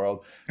Heisegs in the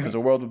world, because the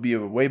world would be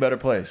a way better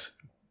place.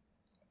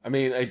 I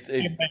mean,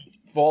 it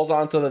falls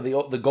onto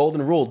the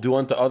golden rule: do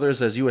unto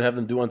others as you would have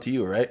them do unto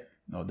you, right?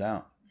 No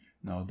doubt.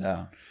 No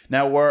doubt.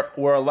 Now,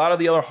 were a lot of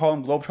the other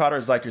Harlem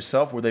Globetrotters like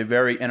yourself? Were they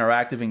very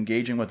interactive,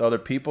 engaging with other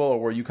people, or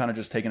were you kind of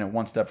just taking it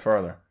one step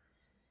further?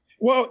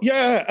 Well,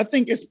 yeah, I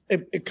think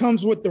it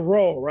comes with the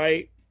role,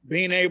 right?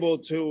 Being able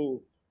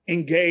to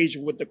engage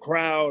with the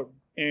crowd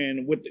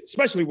and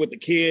especially with the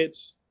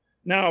kids.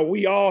 Now,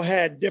 we all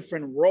had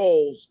different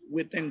roles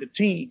within the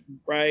team,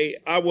 right?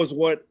 I was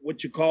what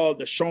you call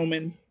the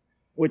showman,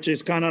 which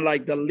is kind of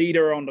like the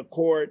leader on the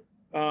court.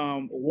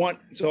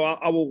 So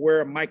I will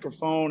wear a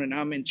microphone, and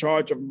I'm in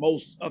charge of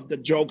most of the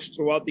jokes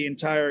throughout the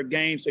entire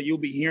game. So you'll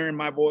be hearing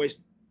my voice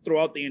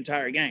throughout the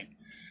entire game.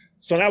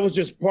 So that was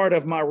just part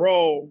of my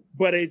role,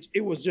 but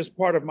it was just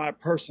part of my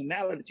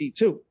personality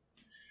too.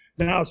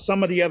 Now,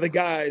 some of the other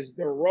guys,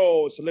 their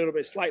role is a little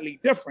bit slightly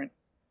different,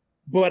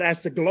 but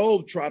as the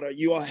Globetrotter,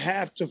 you will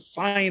have to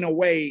find a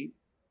way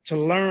to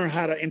learn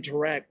how to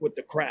interact with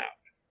the crowd,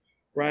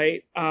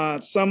 right?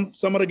 Some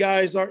of the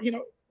guys are,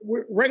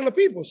 we're regular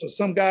people. So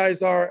some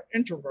guys are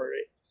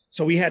introverted.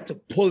 So we had to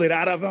pull it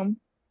out of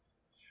them,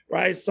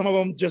 right? Some of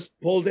them just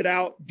pulled it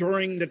out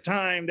during the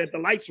time that the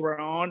lights were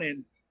on,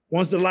 and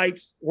once the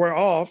lights were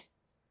off,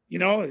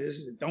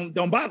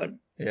 don't bother me.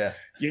 Yeah.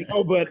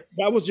 But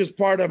that was just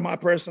part of my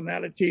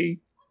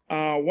personality.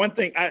 One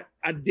thing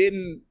I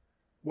didn't,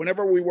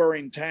 whenever we were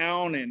in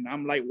town and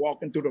I'm like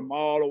walking through the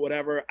mall or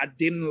whatever, I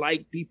didn't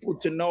like people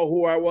to know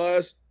who I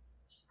was,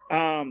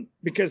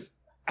 because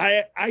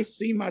I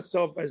see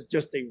myself as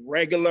just a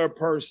regular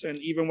person.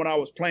 Even when I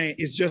was playing,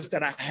 it's just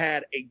that I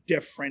had a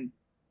different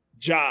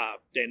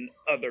job than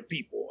other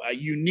people, a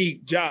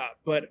unique job,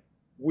 but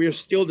we're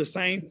still the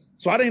same.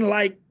 So I didn't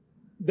like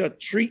the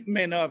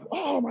treatment of,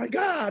 oh my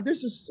God,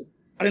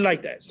 I didn't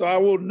like that. So I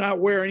will not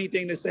wear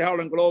anything that say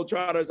Harlem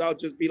Globetrotters. I'll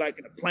just be like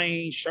in a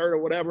plain shirt or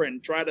whatever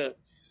and try to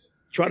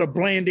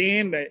blend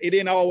in. It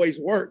didn't always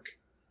work.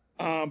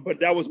 But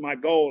that was my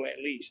goal,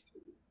 at least.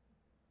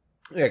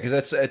 Yeah,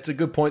 because it's a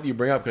good point that you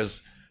bring up,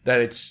 because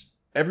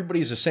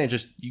everybody's the same,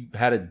 just you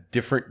had a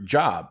different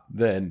job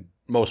than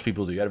most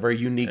people do. You had a very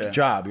unique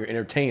job. You're an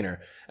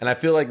entertainer. And I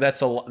feel like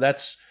that's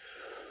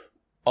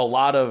a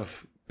lot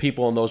of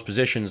people in those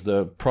positions,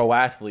 the pro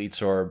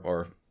athletes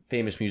or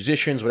famous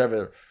musicians,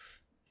 whatever,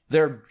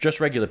 they're just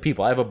regular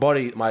people. I have a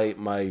buddy,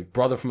 my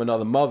brother from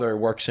another mother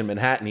works in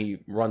Manhattan. He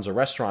runs a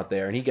restaurant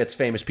there, and he gets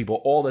famous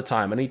people all the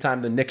time.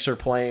 Anytime the Knicks are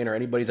playing or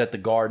anybody's at the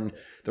Garden,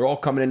 they're all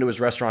coming into his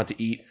restaurant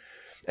to eat.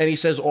 And he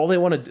says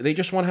they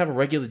just want to have a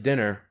regular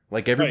dinner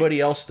like everybody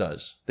else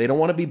does. They don't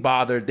want to be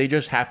bothered. They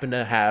just happen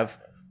to have,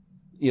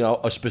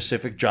 a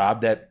specific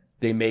job that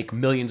they make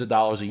millions of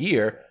dollars a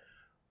year.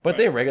 But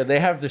they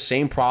have the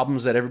same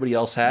problems that everybody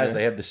else has. Yeah.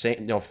 They have the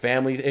same,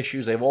 family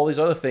issues. They have all these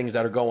other things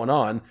that are going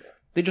on.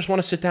 They just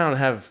want to sit down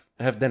and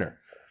have dinner.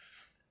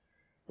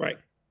 Right.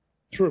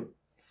 True.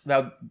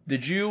 Now,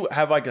 did you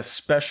have like a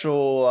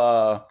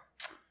special,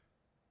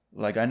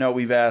 like I know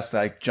we've asked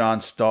like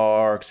John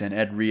Starks and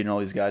Ed Reed and all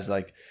these guys,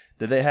 like,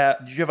 did you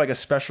have like a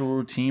special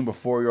routine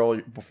before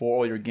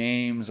all your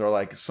games, or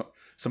like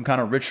some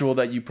kind of ritual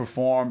that you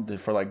performed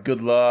for like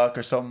good luck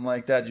or something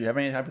like that? Do you have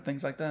any type of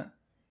things like that?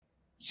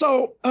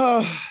 So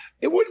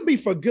it wouldn't be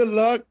for good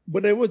luck,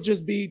 but it would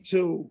just be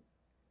to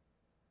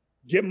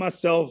get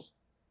myself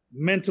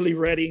mentally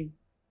ready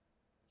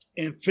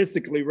and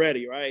physically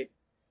ready, right?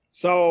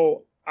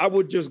 So I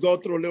would just go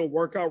through a little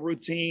workout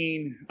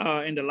routine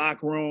in the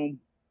locker room.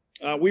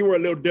 We were a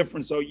little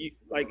different. So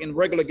like in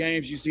regular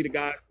games, you see the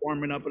guys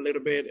warming up a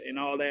little bit and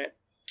all that.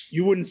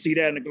 You wouldn't see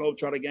that in the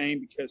Globetrotter game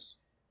because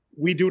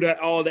we do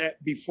all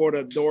that before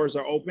the doors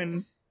are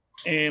open.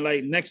 And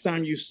like next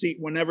time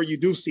whenever you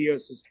do see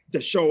us,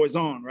 the show is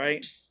on,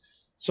 right?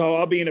 So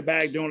I'll be in the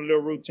back doing a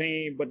little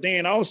routine. But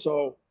then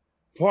also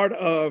part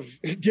of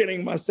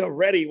getting myself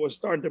ready was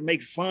starting to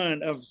make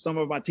fun of some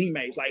of my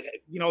teammates, like,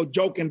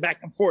 joking back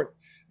and forth.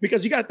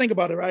 Because you got to think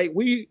about it, right?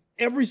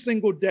 Every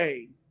single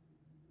day,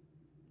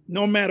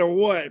 no matter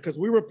what, because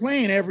we were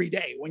playing every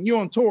day. When you're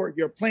on tour,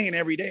 you're playing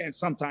every day and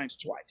sometimes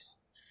twice.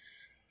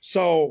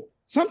 So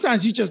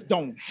sometimes you just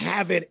don't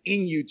have it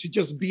in you to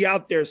just be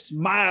out there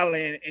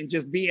smiling and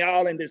just be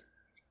all in this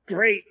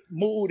great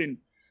mood. And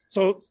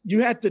so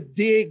you had to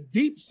dig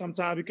deep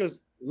sometimes because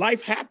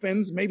life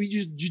happens. Maybe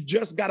you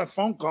just got a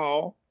phone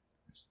call,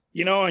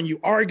 and you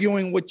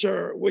arguing with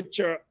your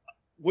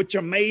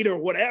mate or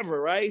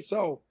whatever, right?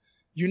 So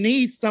you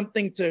need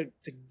something to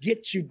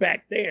get you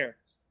back there.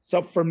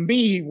 So for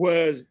me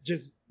was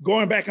just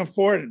going back and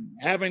forth and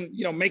having,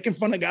 making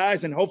fun of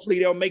guys, and hopefully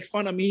they'll make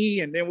fun of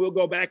me, and then we'll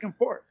go back and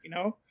forth,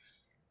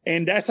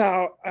 And that's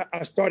how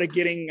I started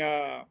getting,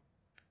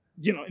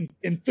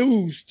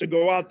 enthused to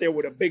go out there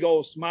with a big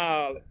old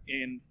smile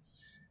and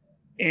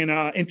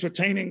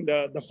entertaining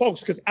the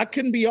folks, because I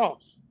couldn't be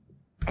off.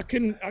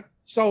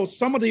 So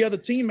some of the other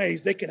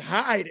teammates, they could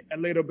hide a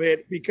little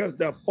bit because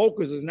the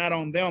focus is not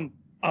on them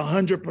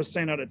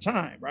 100% of the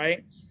time,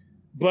 right?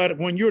 But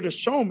when you're the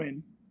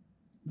showman,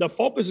 the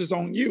focus is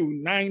on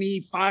you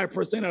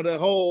 95% of the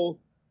whole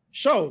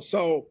show.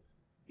 So,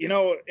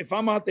 if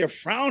I'm out there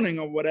frowning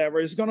or whatever,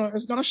 it's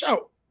gonna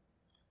show.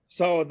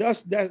 So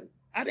that's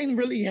I didn't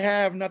really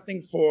have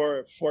nothing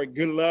for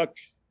good luck.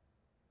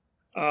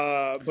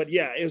 But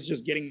yeah, it was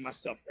just getting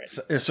myself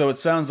ready. So it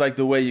sounds like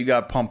the way you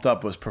got pumped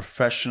up was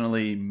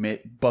professionally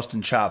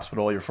busting chops with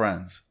all your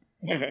friends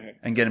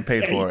and getting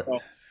paid for it.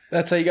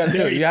 That's how you got to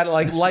do it. You got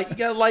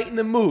to lighten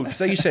the mood.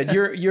 So you said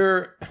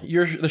you're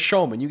the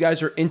showman. You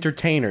guys are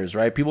entertainers,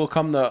 right? People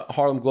come to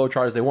Harlem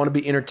Globetrotters. They want to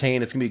be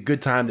entertained. It's gonna be a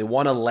good time. They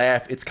want to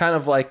laugh. It's kind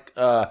of like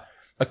a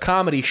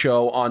comedy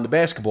show on the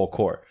basketball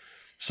court.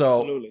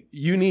 So absolutely.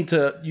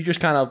 You just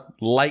kind of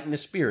lighten the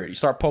spirit. You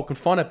start poking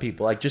fun at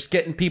people, like just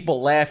getting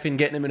people laughing,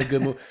 getting them in a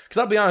good mood. Because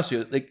I'll be honest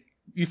with you, like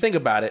you think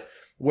about it,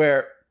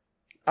 where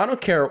I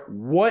don't care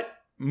what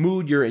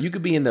mood you're in. You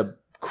could be in the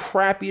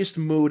crappiest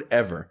mood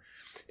ever.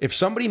 If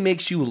somebody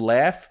makes you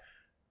laugh,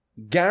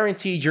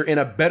 guaranteed you're in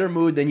a better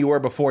mood than you were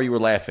before you were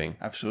laughing.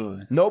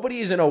 Absolutely.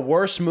 Nobody is in a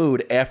worse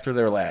mood after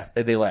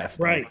they laughed.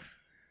 Right.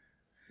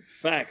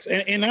 Facts.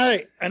 And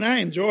I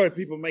enjoy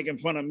people making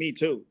fun of me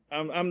too.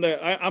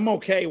 I'm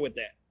okay with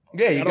that.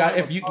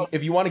 Yeah,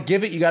 if you want to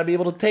give it, you got to be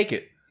able to take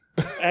it.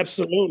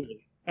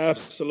 Absolutely.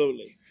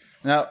 Absolutely.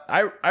 Now,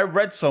 I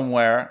read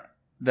somewhere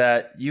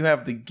that you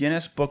have the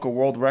Guinness Book of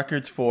World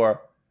Records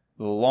for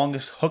the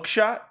longest hook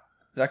shot.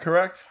 Is that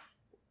correct?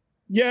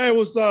 Yeah, it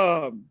was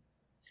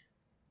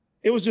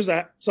just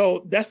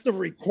so that's the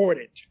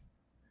recorded.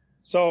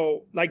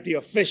 So like the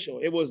official,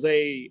 it was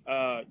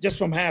just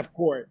from half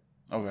court.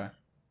 Okay.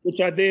 Which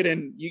I did,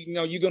 and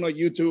you go on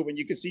YouTube and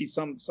you can see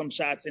some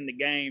shots in the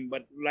game.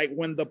 But like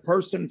when the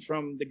person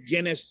from the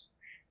Guinness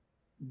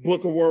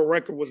Book of World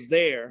Record was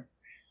there,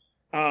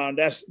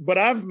 but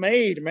I've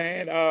made,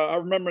 man. I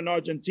remember in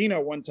Argentina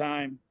one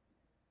time,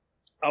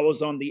 I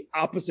was on the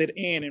opposite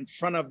end in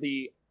front of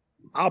the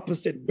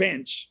opposite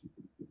bench.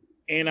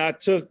 And I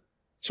took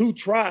 2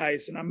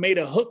 tries and I made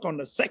a hook on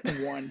the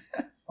second one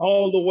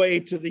all the way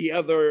to the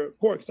other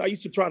court. So I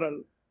used to try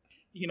to,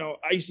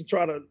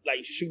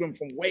 like shoot them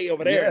from way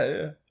over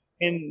there.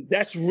 Yeah. And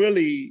that's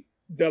really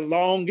the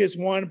longest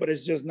one, but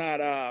it's just not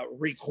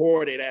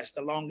recorded as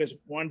the longest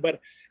one. But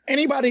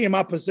anybody in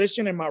my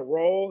position, in my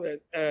role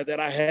that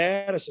I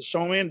had as a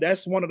showman,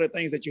 that's one of the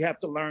things that you have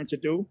to learn to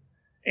do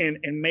and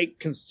make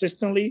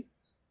consistently.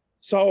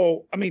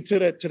 So I mean, to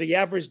the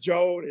average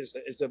Joe,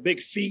 it's a big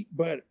feat,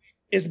 but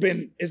it's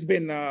been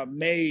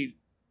made,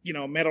 you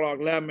know, Metal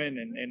Dog Lemon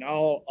and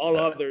all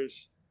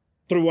others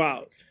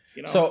throughout.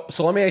 You know?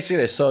 So let me ask you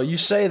this. So you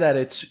say that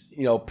it's,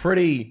 you know,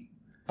 pretty,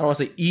 I don't want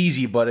to say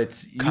easy, but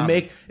it's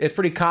it's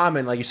pretty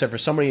common, like you said, for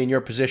somebody in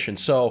your position.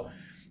 So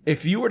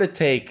if I were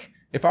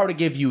to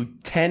give you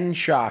 10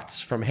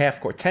 shots from half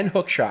court, 10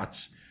 hook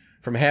shots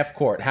from half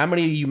court, how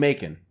many are you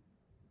making?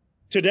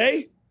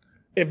 Today,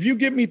 if you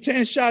give me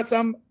 10 shots,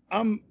 I'm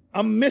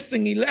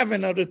missing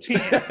 11 of the 10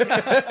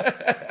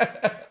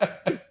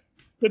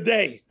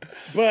 today.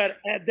 But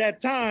at that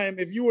time,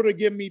 if you were to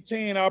give me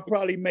 10, I'll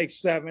probably make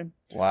 7.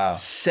 Wow.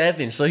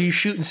 7. So you're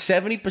shooting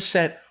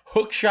 70%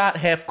 hook shot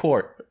half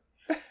court.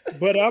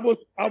 But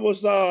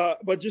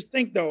but just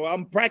think though,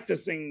 I'm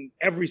practicing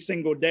every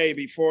single day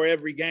before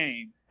every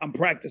game. I'm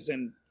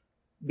practicing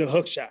the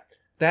hook shot.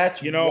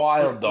 That's, you know,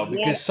 wild though,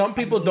 because some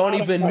people don't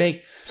even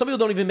make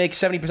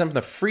 70% from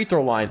the free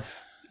throw line.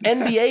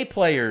 NBA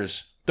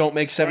players don't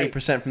make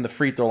 70% from the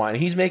free throw line.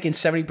 He's making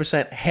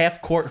 70%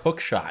 half court hook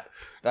shot.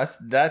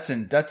 That's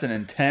an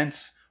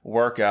intense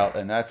workout,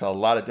 and that's a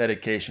lot of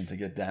dedication to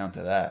get down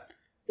to that.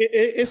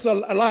 It's a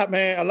lot,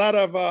 man. A lot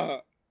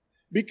of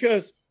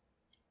because,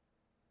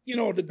 you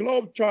know, the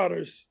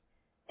Globetrotters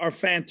are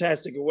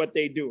fantastic at what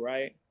they do,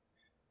 right?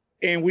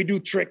 And we do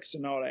tricks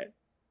and all that.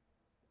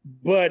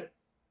 But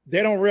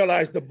they don't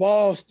realize the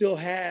ball still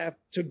have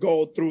to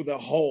go through the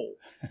hole.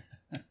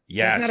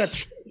 Yes. It's not a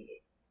trick,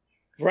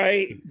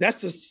 right?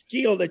 That's a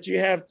skill that you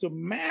have to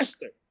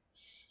master.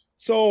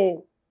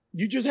 So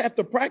you just have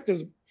to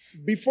practice.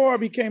 Before I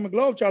became a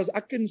Globetrotter,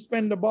 I couldn't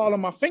spin the ball on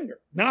my finger.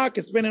 Now I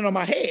can spin it on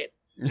my head,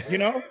 you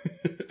know?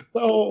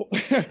 So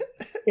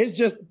it's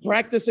just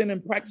practicing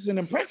and practicing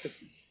and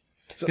practicing.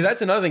 Because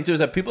that's another thing, too, is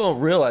that people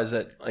don't realize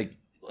that, like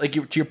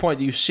to your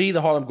point, you see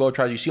the Harlem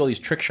Globetrotters, you see all these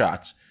trick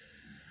shots,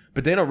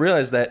 but they don't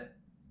realize that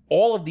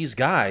all of these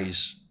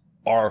guys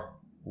are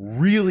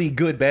really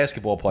good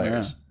basketball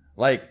players. Yeah.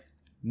 Like,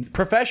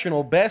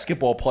 professional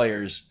basketball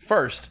players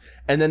first,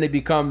 and then they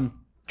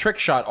become trick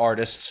shot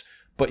artists,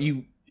 but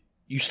you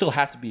still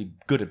have to be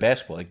good at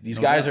basketball. Like, these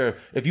guys are,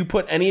 if you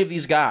put any of you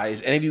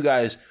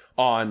guys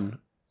on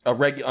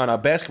a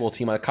basketball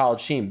team, on a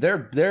college team,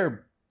 they're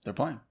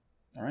playing.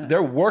 All right.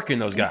 They're working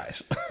those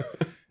guys.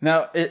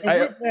 Now, we've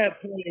had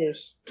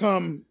players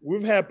come,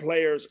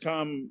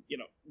 you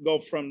know, go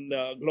from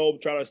the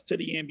Globetrotters to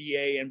the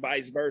NBA and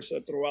vice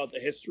versa throughout the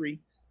history.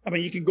 I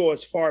mean, you can go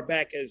as far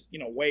back as, you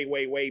know, way,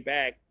 way, way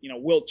back. You know,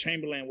 Wilt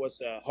Chamberlain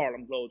was a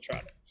Harlem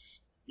Globetrotter,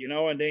 you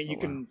know, and then you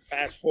can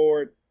fast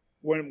forward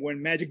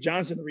when Magic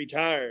Johnson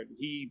retired,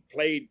 he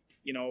played,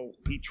 you know,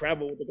 he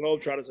traveled with the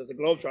Globetrotters as a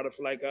Globetrotter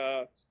for like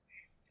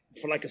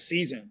a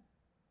season.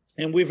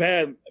 And we've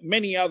had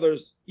many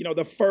others. You know,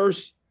 the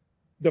first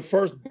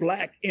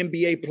black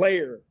NBA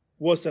player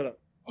was a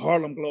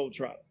Harlem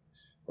Globetrotter,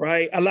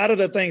 right? A lot of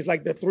the things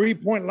like the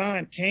 3-point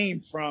line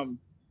came from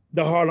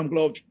the Harlem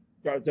Globetrotters.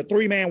 The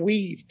 3-man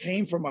weave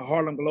came from a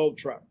Harlem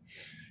Globetrotter.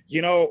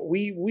 You know,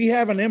 we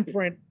have an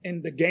imprint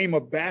in the game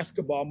of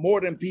basketball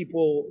more than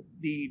people,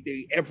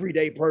 the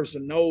everyday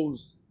person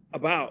knows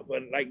about.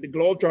 But like the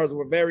Globetrotters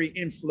were very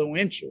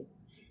influential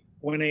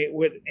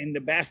in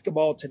the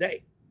basketball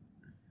today.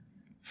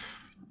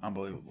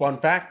 Unbelievable.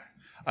 Fun fact.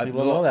 I didn't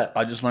know that.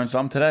 I just learned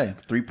something today.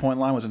 3-point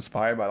line was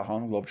inspired by the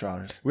Harlem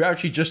Globetrotters. We were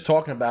actually just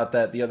talking about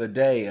that the other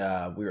day.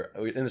 We were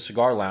in the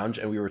cigar lounge,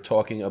 and we were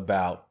talking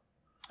about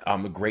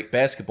the great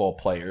basketball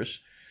players.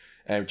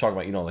 And we're talking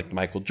about, you know, like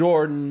Michael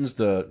Jordan's,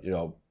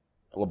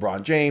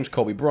 LeBron James,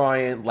 Kobe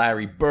Bryant,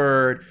 Larry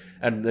Bird,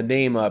 and the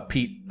name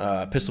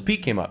Pistol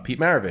Pete came up, Pete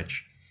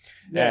Maravich.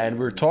 Yeah. And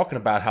we were talking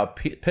about how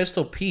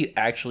Pistol Pete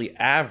actually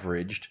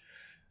averaged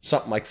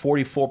something like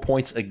 44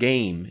 points a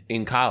game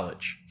in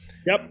college.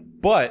 Yep.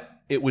 But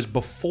it was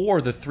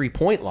before the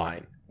 3-point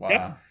line. Wow.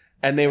 Yep.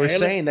 And they were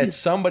saying that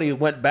somebody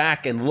went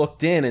back and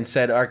looked in and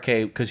said,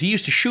 okay, because he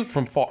used to shoot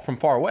from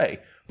far away,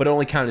 but it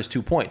only counted as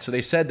 2 points. So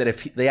they said that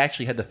if they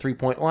actually had the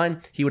 3-point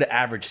line, he would have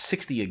averaged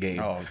 60 a game.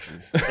 Oh,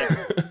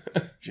 jeez.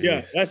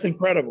 Yeah, that's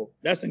incredible.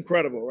 That's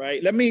incredible,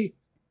 right? Let me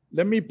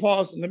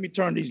pause and let me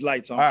turn these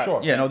lights on. All right.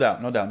 Sure. Yeah, no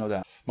doubt.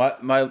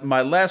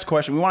 My last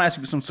question, we want to ask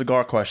you some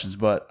cigar questions,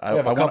 but I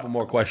have a couple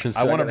more questions.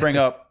 I want to bring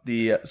up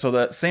the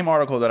same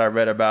article that I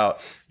read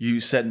about you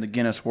setting the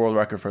Guinness World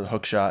Record for the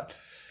hook shot.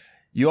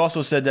 You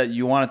also said that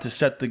you wanted to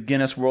set the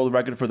Guinness World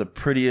Record for the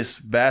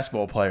prettiest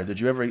basketball player. Did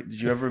you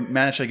ever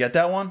manage to get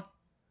that one?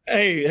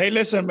 Hey,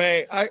 listen,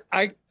 man.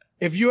 I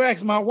if you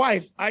ask my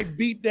wife, I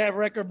beat that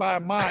record by a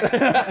mile.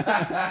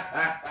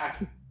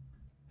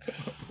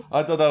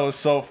 I thought that was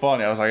so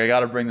funny. I was like, I got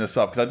to bring this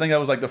up because I think that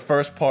was like the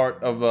first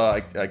part of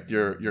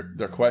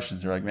their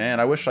questions. You're like, man,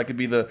 I wish I could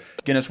be the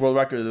Guinness World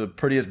Record of the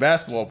prettiest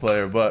basketball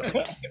player, but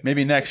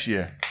maybe next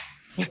year.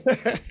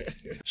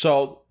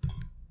 So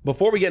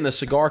before we get into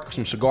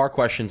some cigar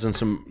questions and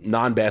some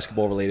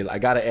non-basketball related, I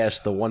got to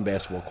ask the one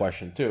basketball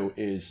question too.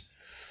 Is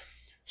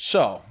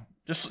so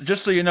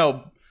just so you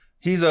know,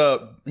 He's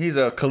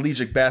a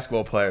collegiate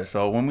basketball player.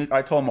 So when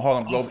I told him a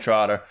Harlem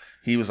Globetrotter,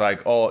 he was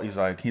like,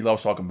 he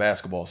loves talking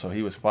basketball. So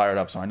he was fired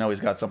up. So I know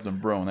he's got something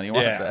brewing that he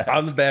wants to ask.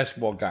 I'm the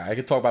basketball guy. I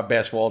could talk about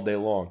basketball all day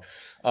long.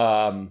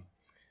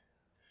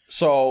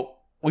 So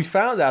we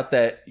found out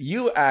that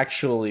you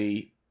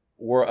actually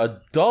were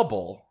a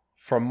double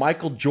from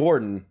Michael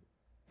Jordan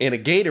in a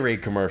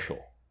Gatorade commercial.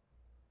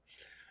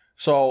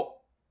 So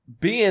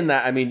being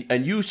that, I mean,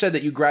 and you said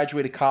that you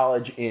graduated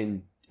college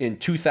in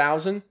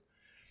 2000.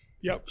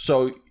 Yep.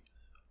 So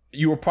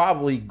you were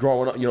probably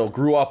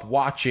grew up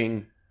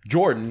watching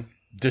Jordan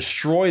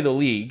destroy the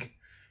league.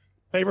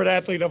 Favorite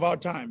athlete of all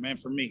time, man,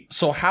 for me.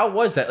 So how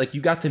was that? Like,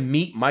 you got to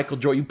meet Michael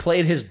Jordan. You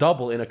played his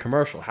double in a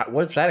commercial.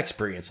 What's that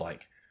experience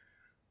like?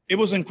 It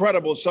was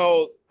incredible.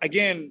 So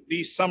again,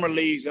 these summer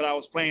leagues that I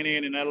was playing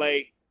in LA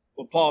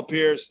with Paul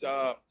Pierce.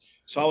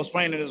 So I was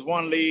playing in this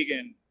one league,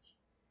 and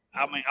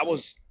I mean, I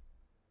was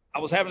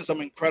having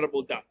some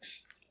incredible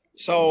dunks.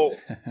 So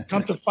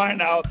come to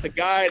find out, the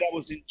guy that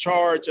was in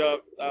charge of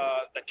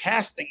the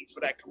casting for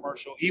that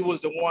commercial, he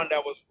was the one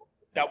that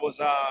was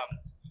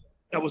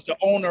the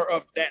owner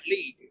of that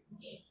league.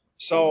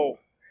 So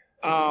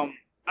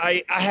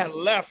I had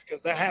left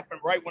because that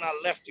happened right when I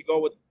left to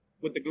go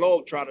with the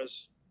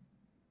Globetrotters,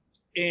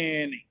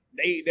 and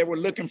they were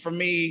looking for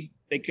me.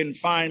 They couldn't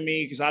find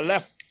me because I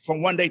left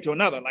from one day to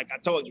another, like I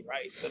told you,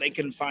 right? So they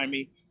couldn't find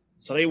me.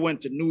 So they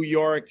went to New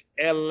York,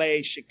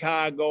 LA,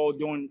 Chicago,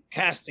 doing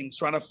castings,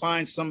 trying to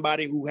find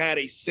somebody who had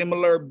a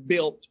similar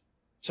build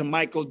to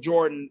Michael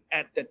Jordan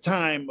at the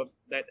time of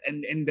that,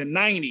 in the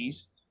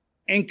 90s,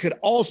 and could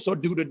also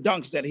do the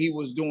dunks that he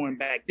was doing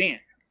back then.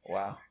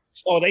 Wow.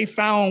 So they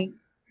found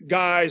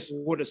guys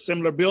with a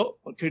similar build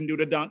but couldn't do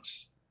the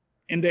dunks.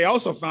 And they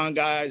also found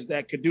guys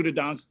that could do the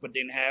dunks but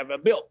didn't have a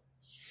build.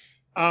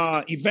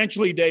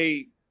 Eventually,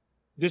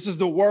 this is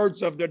the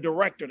words of the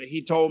director that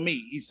he told me.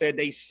 He said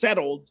they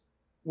settled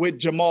with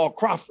Jamal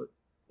Crawford.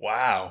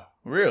 Wow.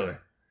 Really?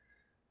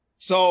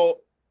 So,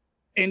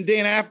 and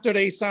then after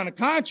they signed a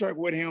contract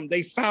with him,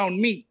 they found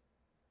me.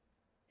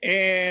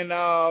 And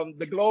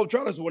the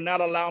Globetrotters would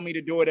not allow me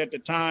to do it at the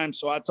time.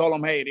 So I told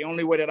them, hey, the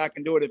only way that I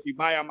can do it is if you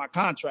buy out my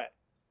contract.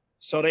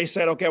 So they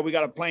said, okay, we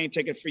got a plane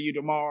ticket for you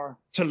tomorrow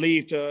to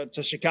leave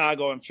to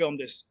Chicago and film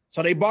this.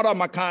 So they bought out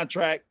my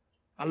contract.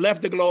 I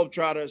left the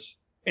Globetrotters.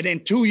 And then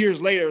 2 years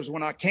later is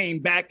when I came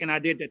back and I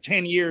did the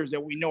 10 years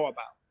that we know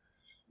about.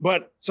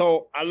 But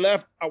so I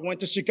left, I went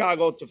to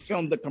Chicago to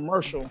film the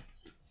commercial.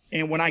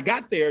 And when I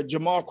got there,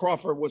 Jamal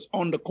Crawford was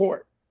on the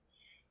court.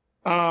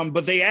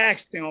 But they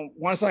asked him,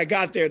 once I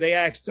got there, they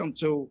asked him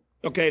to,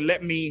 okay,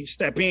 let me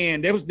step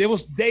in. There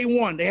was day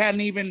one. They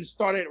hadn't even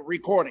started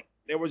recording.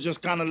 They were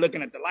just kind of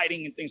looking at the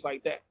lighting and things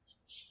like that.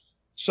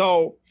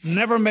 So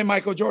never met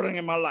Michael Jordan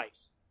in my life.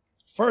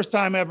 First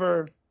time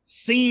ever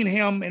seen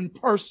him in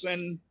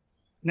person.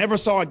 Never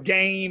saw a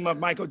game of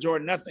Michael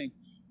Jordan, nothing.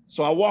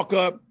 So I walk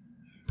up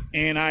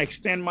and I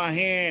extend my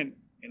hand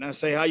and I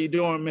say, how you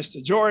doing,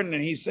 Mr. Jordan?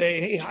 And he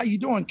say, hey, how you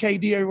doing,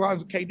 KD?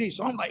 Everyone's KD.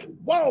 So I'm like,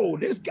 whoa,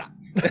 this guy,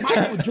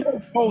 Michael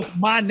Jordan knows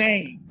my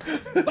name.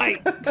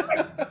 Like,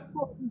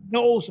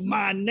 knows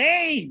my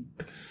name.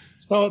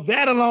 So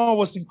that alone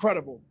was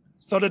incredible.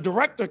 So the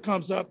director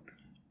comes up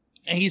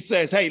and he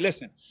says, hey,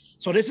 listen,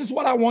 so this is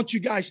what I want you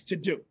guys to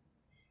do.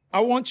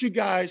 I want you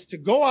guys to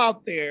go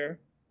out there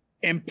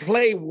and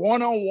play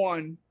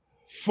one-on-one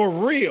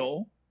for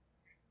real,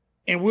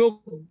 and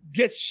we'll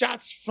get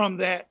shots from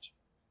that.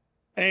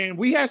 And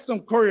we had some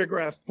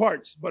choreographed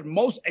parts, but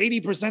most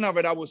 80% of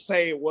it, I would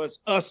say, was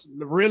us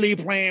really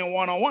playing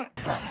one-on-one.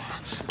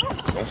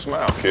 Don't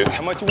smile, kid.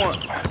 How much you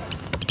want?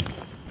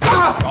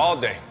 All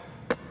day.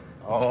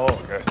 Oh,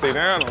 gotta stay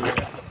down on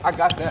that. I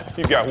got that.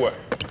 You got what?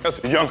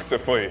 That's a youngster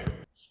for you.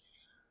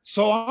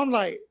 So I'm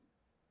like,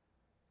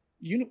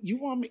 you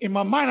want me, in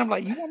my mind, I'm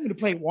like, you want me to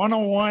play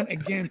one-on-one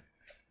against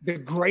the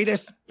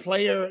greatest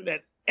player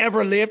that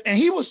ever lived? And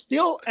he was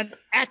still an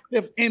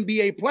active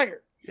NBA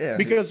player. Yeah.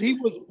 Because he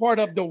was part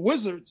of the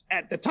Wizards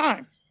at the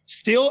time,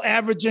 still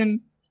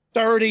averaging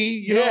 30.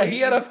 You know, he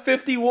had a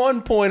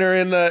 51-pointer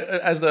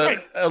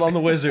on the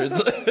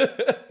Wizards.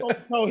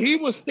 So he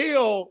was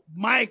still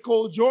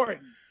Michael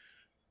Jordan.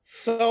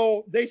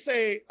 So they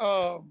say,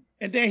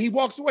 and then he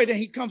walks away. Then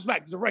he comes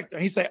back, the director.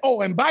 And he say,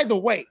 oh, and by the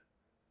way,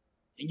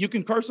 and you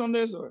can curse on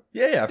this, or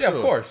yeah,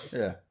 of course,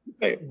 yeah.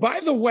 Hey, by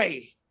the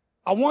way,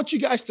 I want you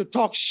guys to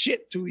talk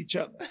shit to each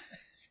other.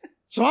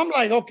 So I'm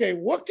like, okay,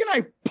 what can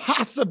I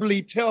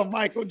possibly tell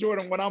Michael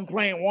Jordan when I'm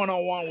playing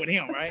one-on-one with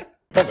him, right?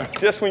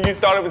 Just when you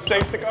thought it was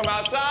safe to come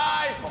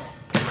outside.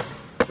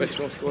 Bet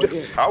you won't score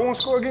again. I won't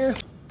score again?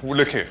 Well,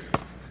 look here,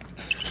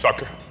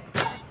 sucker.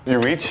 You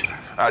reach,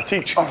 I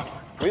teach.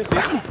 We'll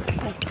see.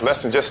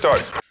 Lesson just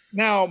started.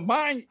 Now,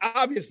 mine,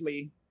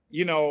 obviously,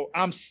 you know,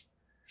 I'm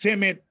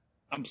timid,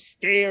 I'm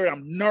scared,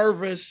 I'm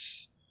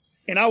nervous.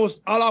 And all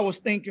I was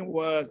thinking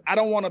was, I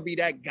don't want to be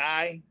that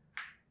guy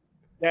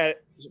that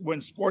when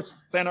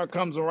Sports Center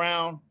comes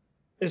around,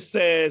 it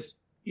says,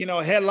 you know,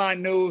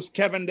 headline news,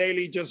 Kevin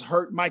Daley just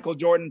hurt Michael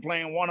Jordan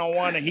playing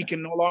one-on-one and he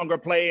can no longer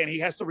play and he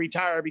has to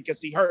retire because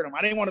he hurt him.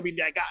 I didn't want to be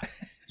that guy.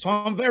 So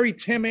I'm very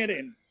timid.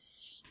 And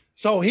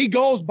so he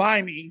goes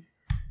by me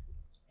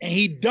and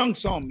he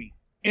dunks on me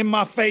in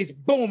my face.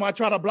 Boom. I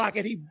try to block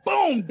it. He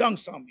boom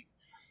dunks on me.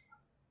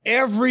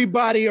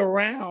 Everybody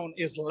around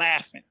is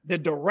laughing. The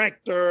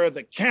director,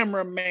 the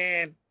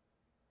cameraman,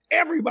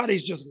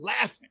 everybody's just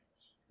laughing.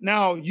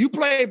 Now, you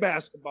play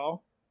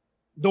basketball.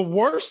 The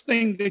worst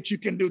thing that you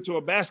can do to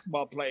a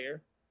basketball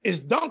player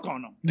is dunk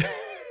on them.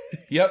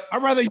 Yep.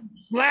 I'd rather you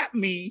slap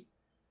me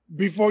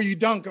before you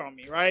dunk on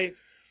me, right?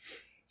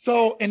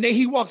 So, and then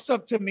he walks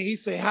up to me. He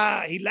say,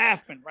 hi. He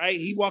laughing, right?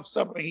 He walks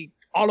up and he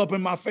all up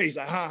in my face,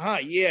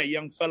 like, yeah,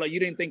 young fella,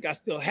 you didn't think I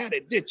still had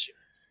it, did you?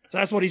 So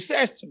that's what he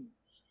says to me.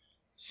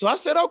 So I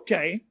said,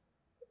 okay,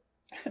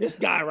 this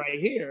guy right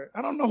here,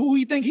 I don't know who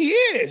he think he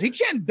is. He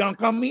can't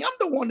dunk on me. I'm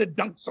the one that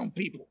dunks on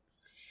people.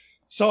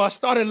 So I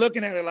started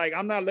looking at it like,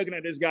 I'm not looking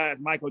at this guy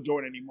as Michael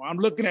Jordan anymore. I'm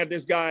looking at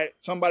this guy,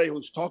 somebody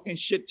who's talking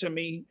shit to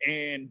me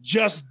and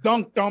just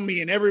dunked on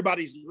me and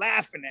everybody's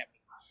laughing at me.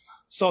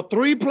 So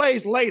 3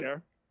 plays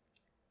later,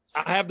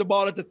 I have the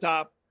ball at the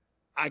top.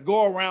 I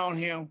go around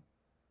him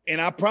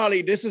and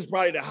this is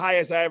probably the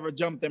highest I ever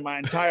jumped in my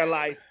entire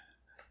life.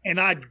 And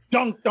I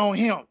dunked on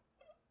him.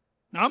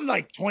 Now I'm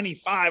like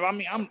 25. I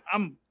mean,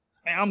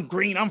 I'm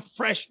green. I'm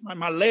fresh.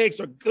 My legs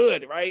are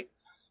good, right?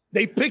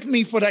 They picked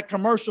me for that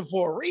commercial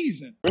for a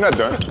reason. We're not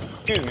done.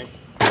 Excuse me.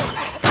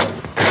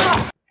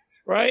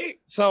 Right?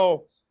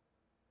 So,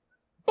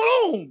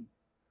 boom.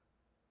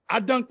 I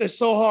dunked it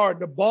so hard,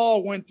 the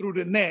ball went through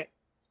the net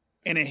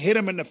and it hit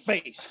him in the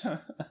face.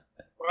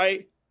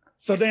 Right?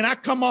 So then I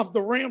come off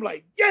the rim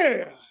like,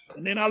 yeah.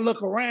 And then I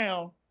look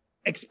around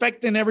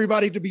expecting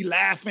everybody to be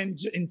laughing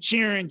and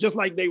cheering just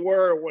like they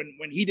were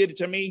when he did it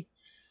to me.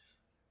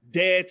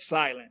 Dead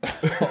silent.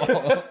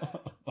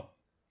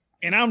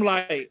 And I'm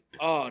like,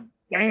 oh,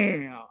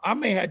 damn, I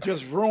may have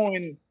just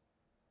ruined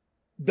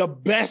the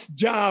best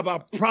job I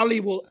probably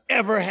will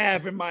ever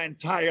have in my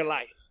entire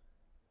life.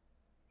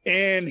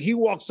 And he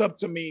walks up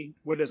to me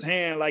with his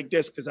hand like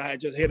this because I had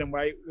just hit him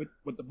right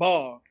with the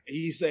ball. And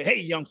he said,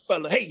 hey, young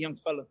fella,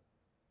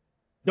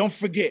 don't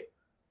forget,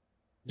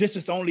 this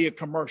is only a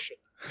commercial.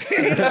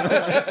 I'm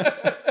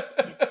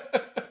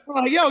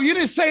like, yo, you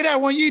didn't say that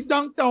when you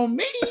dunked on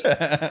me,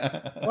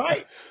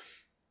 right?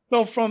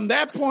 So from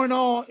that point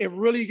on, it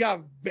really got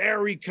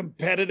very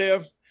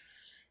competitive.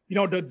 You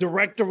know, the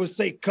director would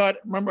say cut.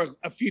 Remember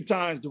a few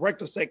times,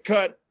 director said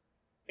cut.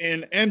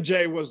 And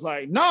MJ was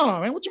like, no,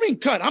 man, what you mean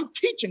cut? I'm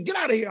teaching. Get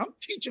out of here. I'm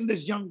teaching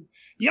this young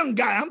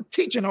guy. I'm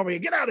teaching over here.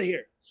 Get out of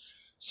here.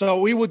 So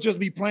we would just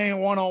be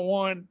playing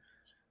one-on-one.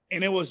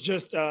 And it was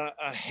just a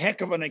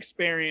heck of an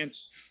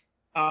experience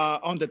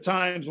on the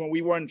times when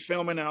we weren't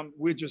filming.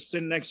 We're just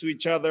sitting next to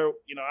each other.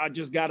 You know, I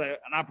just got an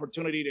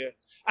opportunity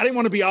I didn't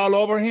want to be all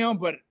over him,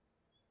 but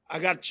I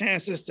got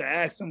chances to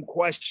ask some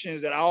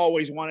questions that I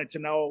always wanted to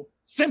know.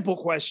 Simple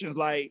questions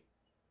like,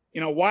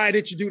 you know, why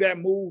did you do that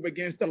move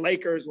against the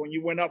Lakers when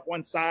you went up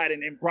one side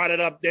and then brought it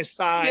up this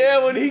side?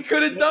 Yeah, when he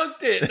could have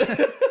dunked it.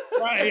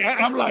 Right.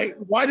 I'm like,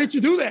 why did you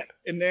do that?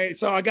 And then,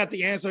 so I got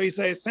the answer. He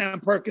said Sam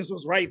Perkins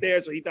was right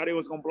there, so he thought he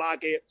was going to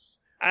block it.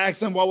 I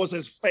asked him what was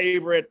his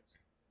favorite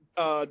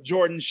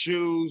Jordan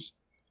shoes.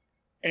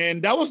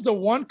 And that was the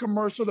one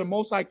commercial, the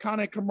most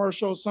iconic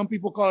commercial. Some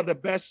people call it the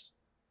best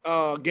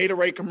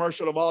Gatorade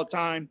commercial of all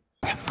time.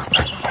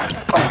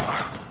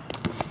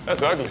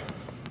 That's ugly.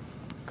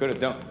 Could have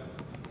dunked.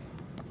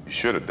 You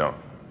should have dunked.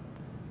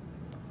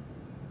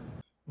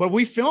 But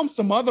we filmed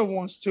some other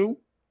ones too.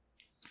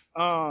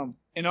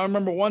 And I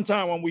remember one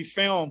time when we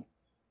filmed,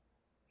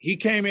 he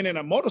came in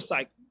a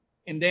motorcycle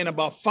and then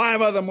about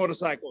 5 other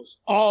motorcycles,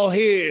 all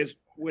his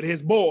with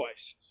his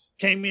boys,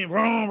 came in,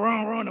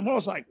 run the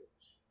motorcycle.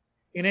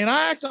 And then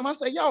I asked him, I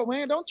said, yo,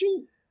 man, don't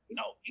you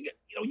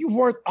you're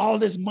worth all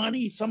this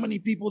money. So many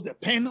people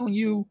depend on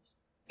you.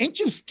 Ain't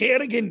you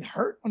scared of getting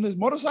hurt on this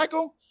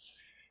motorcycle?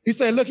 He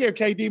said, look here,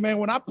 KD, man,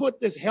 when I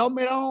put this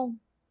helmet on,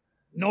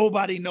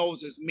 nobody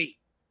knows it's me.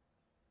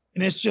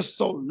 And it's just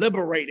so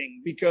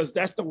liberating because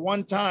that's the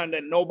one time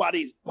that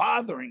nobody's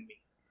bothering me.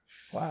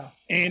 Wow.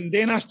 And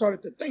then I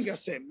started to think, I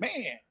said,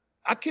 man,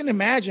 I can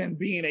imagine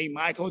being a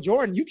Michael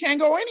Jordan. You can't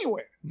go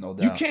anywhere. No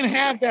doubt. You can't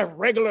have that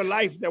regular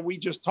life that we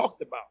just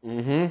talked about.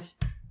 Mm-hmm.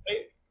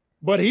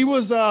 But he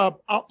was,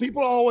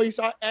 people always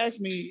ask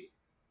me,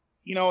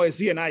 you know, is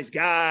he a nice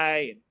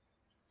guy?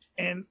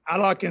 And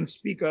all I can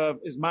speak of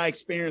is my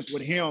experience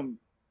with him.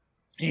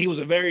 He was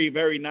a very,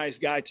 very nice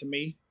guy to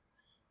me.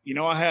 You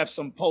know, I have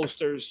some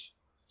posters,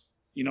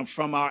 you know,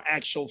 from our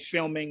actual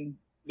filming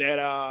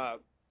that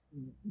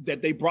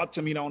they brought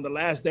to me on the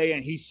last day,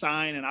 and he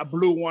signed, and I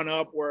blew one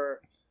up where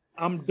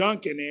I'm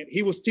dunking it.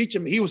 He was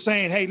teaching me. He was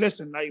saying, hey,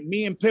 listen, like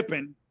me and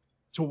Pippen,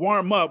 to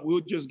warm up,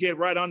 we'll just get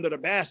right under the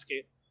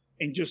basket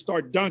and just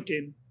start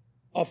dunking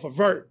off a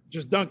vert,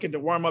 just dunking to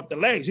warm up the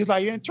legs. He's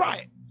like, yeah, try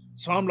it.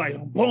 So I'm like,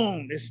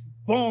 boom, this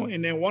boom.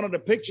 And then one of the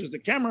pictures the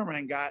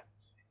cameraman got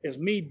is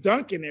me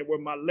dunking it with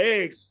my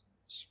legs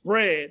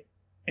spread.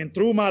 And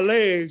through my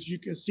legs, you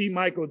can see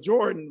Michael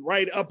Jordan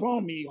right up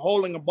on me,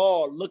 holding a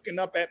ball, looking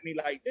up at me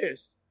like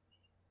this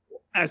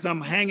as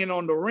I'm hanging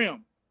on the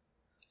rim.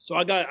 So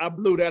I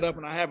blew that up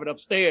and I have it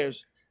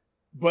upstairs.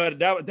 But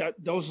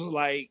those are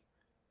like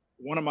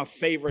one of my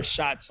favorite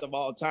shots of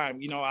all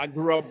time. You know, I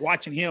grew up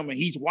watching him and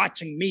he's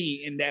watching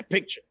me in that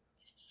picture.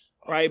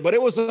 Right. But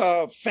it was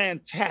a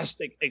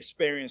fantastic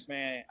experience,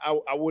 man. I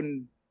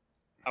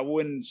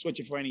wouldn't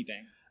switch it for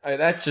anything.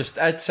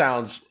 That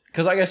sounds,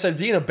 because like I said,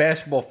 being a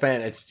basketball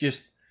fan, it's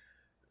just,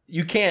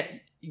 you can't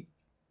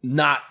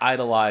not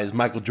idolize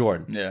Michael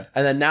Jordan. Yeah.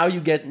 And then now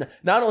you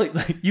get, not only,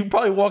 like, you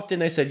probably walked in,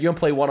 they said, you're going to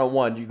play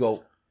one-on-one. You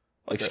go,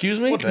 excuse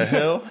me? What the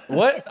hell?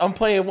 What? I'm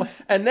playing one.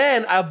 And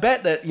then I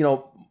bet that, you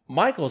know,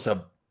 Michael's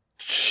a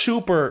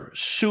super,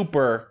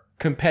 super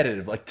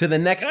competitive, like to the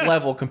next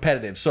level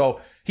competitive.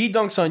 So he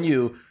dunks on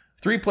you.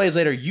 3 plays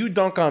later, you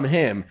dunk on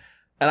him.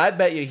 And I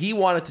bet you he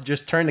wanted to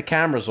just turn the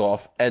cameras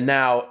off, and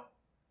now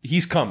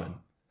he's coming.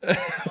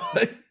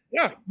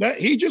 Yeah,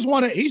 he just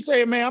wanted. He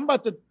said, "Man, I'm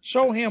about to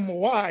show him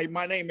why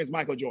my name is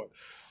Michael Jordan,"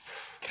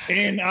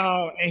 and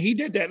he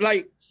did that.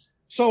 Like,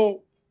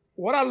 so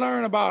what I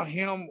learned about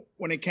him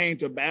when it came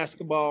to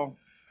basketball,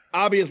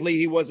 obviously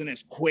he wasn't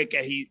as quick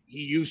as he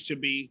used to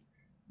be,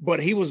 but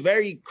he was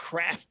very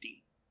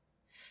crafty.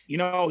 You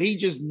know, he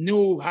just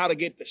knew how to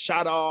get the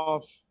shot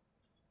off.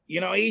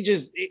 You know,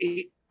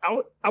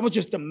 I was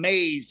just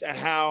amazed at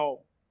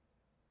how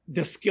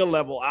the skill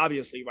level,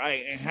 obviously,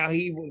 right, and how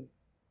he was.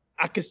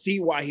 I could see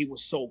why he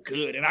was so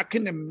good. And I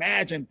couldn't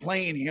imagine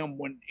playing him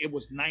when it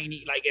was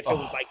 90, like if it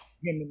was like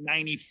him in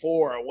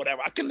 94 or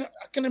whatever. I couldn't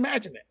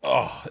imagine it.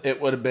 Oh, it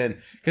would have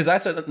been, because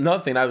that's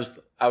another thing I was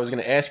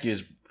going to ask you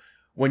is,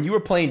 when you were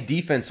playing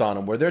defense on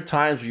him, were there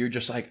times where you're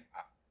just like,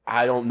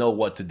 I don't know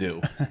what to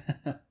do?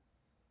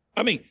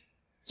 I mean,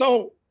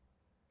 so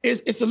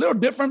it's a little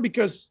different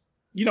because,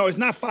 you know, it's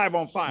not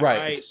 5-on-5,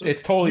 right? It's, so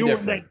it's totally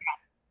different.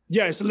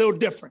 Yeah, it's a little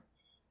different.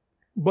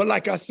 But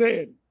like I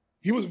said,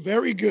 he was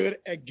very good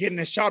at getting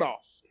a shot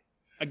off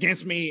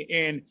against me.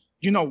 And,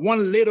 you know,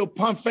 one little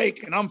pump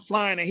fake and I'm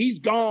flying and he's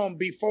gone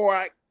before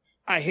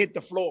I hit the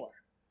floor.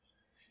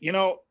 You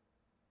know,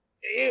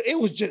 it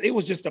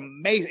was just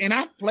amazing. And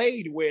I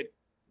played with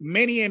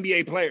many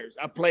NBA players.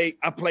 I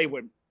played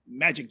with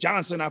Magic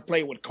Johnson. I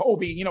played with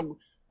Kobe. You know,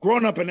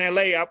 growing up in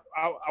LA,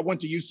 I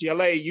went to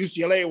UCLA.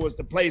 UCLA was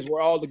the place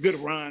where all the good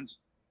runs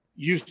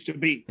used to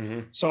be.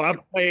 Mm-hmm. So I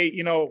played,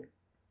 you know,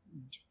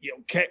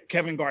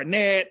 Kevin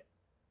Garnett.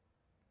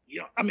 You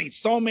know, I mean,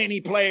 so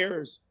many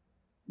players.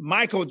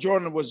 Michael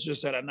Jordan was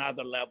just at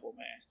another level,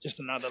 man.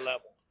 Just another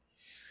level.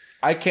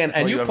 I can't.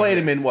 And you played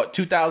him in what,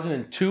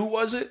 2002,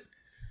 was it?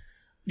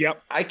 Yep.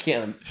 I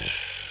can't.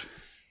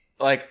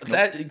 Like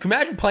that. Can you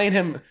imagine playing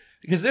him?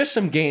 Because there's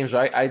some games,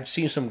 right? I've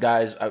seen some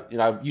guys.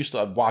 I used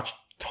to watch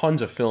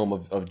tons of film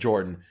of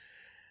Jordan,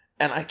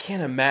 and I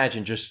can't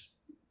imagine just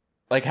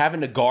like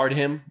having to guard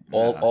him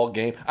all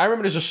game. I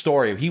remember there's a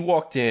story. He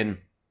walked in.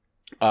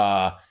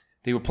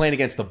 They were playing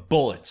against the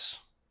Bullets.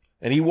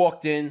 And he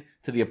walked in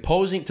to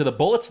the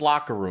Bullets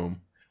locker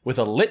room with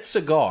a lit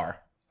cigar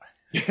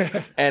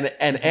and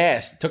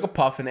took a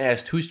puff and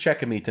asked, "Who's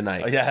checking me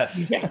tonight?" Yes.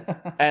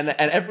 and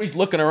everybody's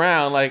looking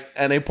around like,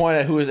 and they point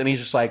at who is, and he's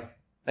just like,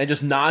 and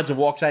just nods and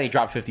walks out. And he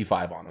dropped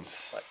 55 on him.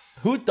 Like,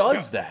 who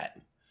does that?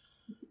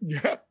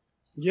 Yeah.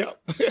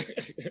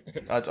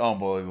 That's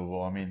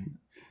unbelievable. I mean,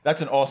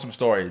 that's an awesome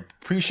story.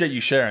 Appreciate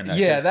you sharing that.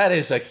 Yeah, that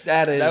is.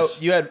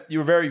 You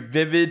were very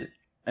vivid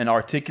and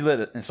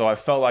articulate, and so I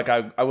felt like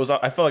I was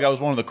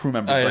one of the crew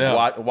members,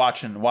 like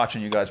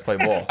watching you guys play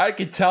ball. I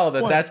could tell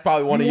that's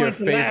probably one of your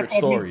favorite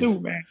stories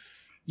too, man.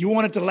 You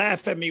wanted to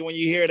laugh at me when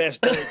you hear that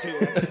story too.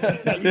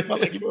 You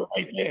felt like you were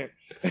right there.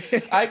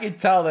 I could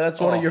tell that's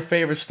one of your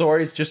favorite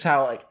stories. Just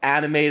how like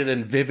animated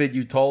and vivid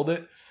you told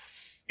it.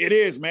 It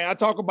is, man. I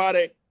talk about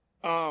it.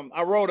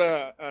 I wrote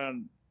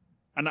an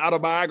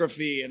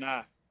autobiography, and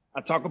I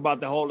talk about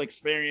the whole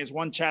experience.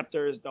 One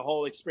chapter is the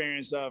whole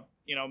experience of,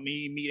 you know,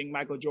 me meeting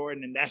Michael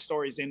Jordan, and that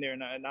story's in there,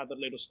 and other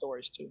little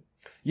stories too.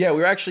 Yeah, we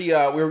were actually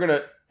we were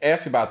gonna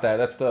ask about that.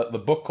 That's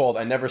the book called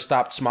 "I Never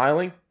Stopped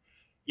Smiling."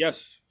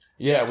 Yes.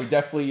 Yeah, we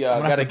definitely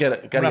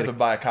gotta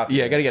buy a copy.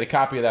 Yeah, gotta get a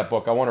copy of that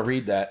book. I want to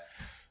read that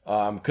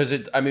because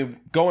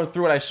going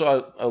through it, I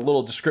saw a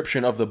little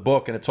description of the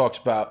book, and it talks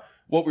about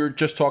what we were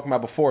just talking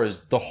about before,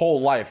 is the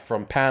whole life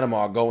from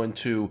Panama, going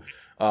to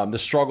the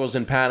struggles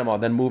in Panama,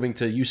 then moving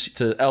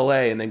to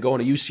LA, and then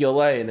going to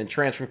UCLA, and then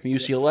transferring from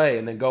UCLA,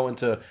 and then going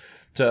to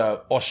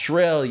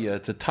Australia,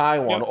 to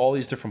Taiwan, all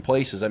these different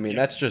places. I mean,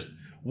 that's just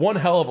one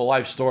hell of a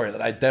life story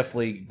that I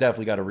definitely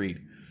got to read.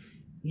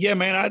 Yeah,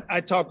 man, I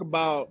talk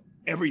about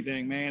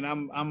everything, man.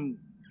 I'm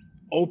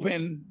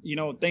open, you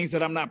know, things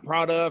that I'm not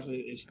proud of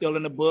is still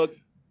in the book.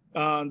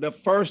 The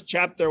first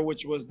chapter,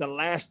 which was the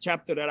last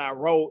chapter that I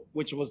wrote,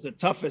 which was the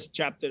toughest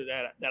chapter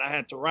that I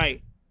had to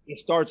write, it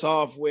starts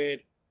off with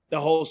the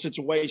whole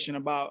situation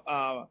about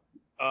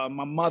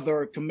my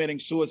mother committing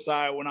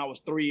suicide when I was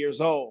 3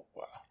 years old.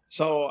 Wow.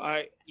 So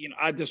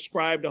I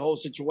described the whole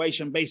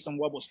situation based on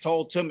what was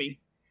told to me.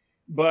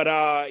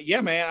 But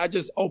yeah, man, I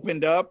just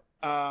opened up.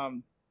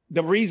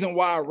 The reason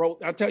why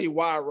I'll tell you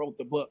why I wrote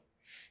the book.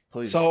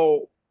 Please.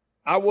 So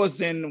I was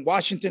in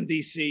Washington,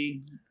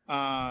 D.C.,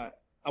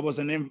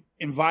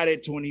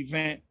 invited to an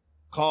event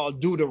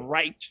called Do the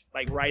Right,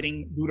 like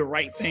writing, Do the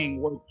Right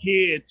Thing, where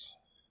kids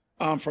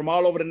from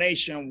all over the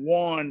nation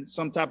won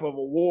some type of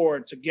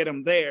award to get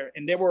them there.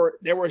 And they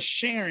were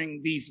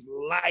sharing these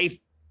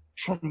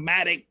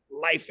traumatic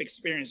life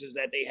experiences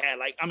that they had.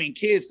 Like, I mean,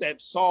 kids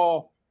that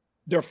saw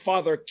their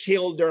father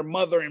killed their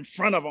mother in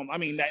front of them. I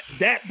mean,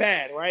 that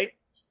bad, right?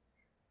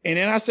 And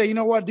then I say, you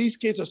know what? These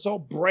kids are so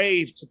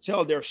brave to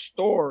tell their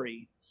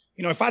story.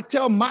 You know, if I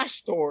tell my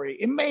story,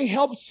 it may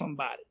help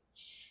somebody.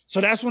 So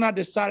that's when I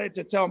decided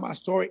to tell my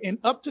story. And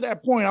up to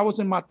that point, I was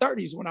in my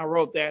 30s when I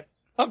wrote that.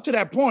 Up to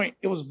that point,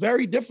 it was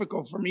very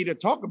difficult for me to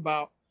talk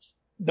about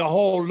the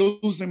whole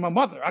losing my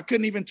mother. I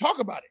couldn't even talk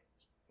about it.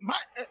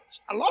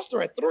 I lost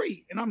her at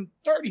 3 and I'm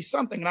 30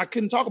 something and I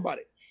couldn't talk about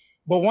it.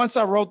 But once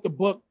I wrote the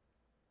book,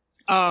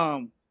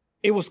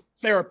 it was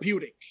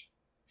therapeutic,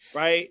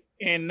 right?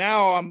 And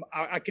now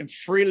I can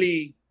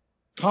freely,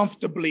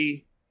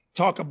 comfortably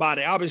talk about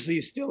it. Obviously,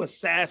 it's still a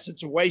sad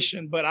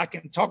situation, but I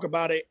can talk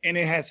about it and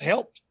it has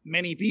helped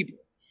many people.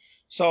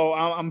 So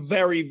I'm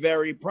very,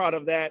 very proud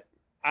of that.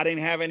 I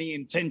didn't have any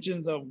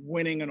intentions of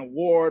winning an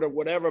award or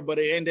whatever, but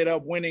it ended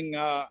up winning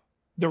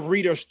the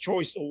Reader's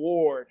Choice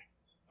Award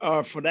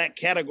for that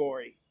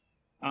category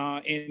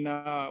in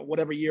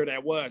whatever year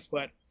that was.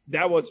 But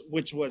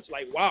which was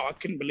like, wow, I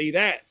couldn't believe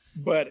that.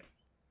 But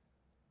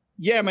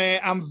yeah, man,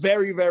 I'm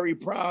very, very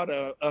proud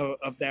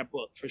of that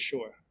book for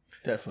sure.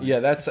 Definitely. Yeah,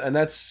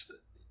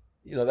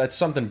 that's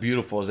something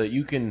beautiful, is that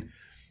you can,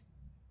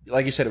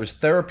 like you said, it was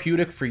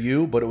therapeutic for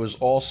you, but it was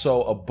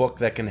also a book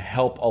that can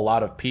help a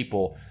lot of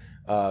people,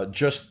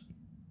 just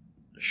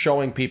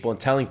showing people and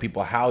telling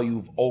people how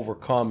you've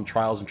overcome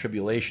trials and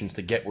tribulations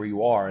to get where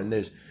you are. And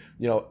there's,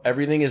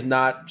 everything is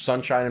not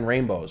sunshine and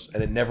rainbows,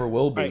 and it never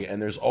will be. Right.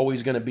 And there's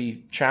always going to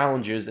be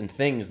challenges and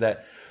things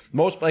that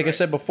like I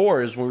said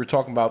before, is when we were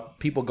talking about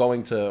people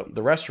going to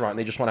the restaurant and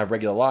they just want to have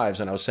regular lives.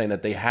 And I was saying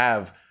that they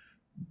have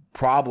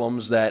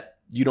problems that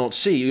you don't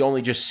see. You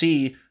only just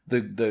see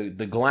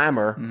the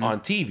glamour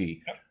on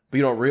TV, but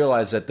you don't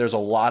realize that there's a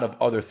lot of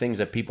other things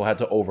that people had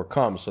to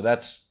overcome. So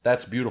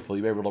that's beautiful.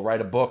 You were able to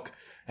write a book,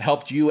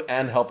 helped you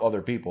and help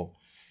other people.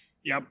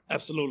 Yep,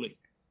 absolutely.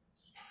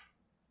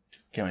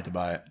 Can't wait to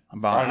buy it.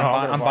 I'm buying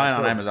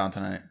on Amazon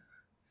tonight.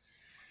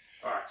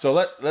 All right.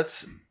 So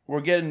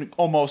we're getting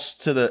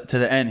almost to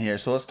the end here,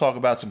 so let's talk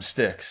about some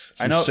sticks.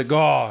 I know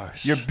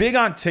cigars. You're big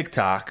on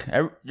TikTok.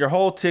 Your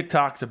whole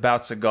TikTok's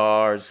about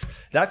cigars.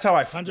 That's how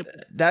I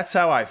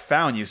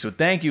found you. So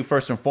thank you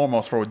first and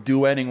foremost for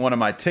duetting one of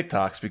my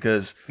TikToks,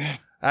 because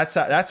that's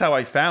how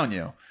I found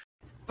you.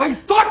 I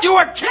thought you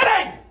were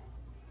kidding.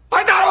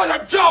 I thought it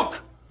was a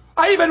joke.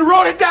 I even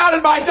wrote it down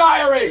in my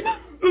diary.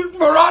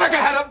 Veronica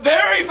had a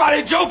very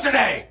funny joke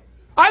today.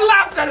 I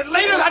laughed at it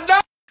later that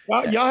night.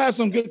 Well, y'all have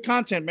some good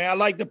content, man. I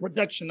like the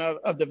production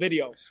of the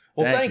videos.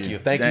 Well, thank you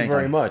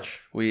very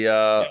much. We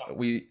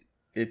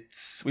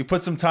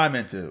put some time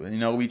into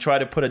it. We try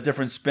to put a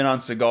different spin on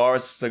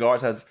cigars.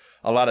 Cigars has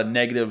a lot of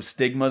negative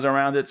stigmas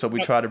around it, so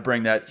we try to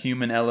bring that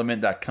human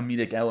element, that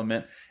comedic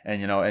element,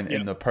 and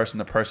and the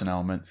person-to-person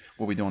element.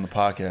 What we do on the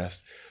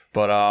podcast,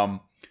 but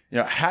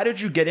how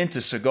did you get into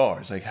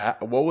cigars? Like,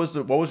 what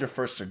was your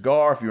first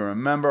cigar, if you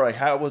remember? Like,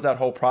 how was that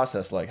whole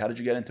process like? How did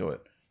you get into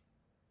it?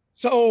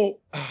 So,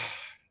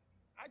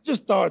 I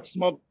just thought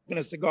smoking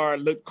a cigar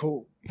looked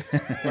cool,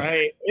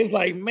 right? It's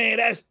like, man,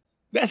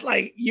 that's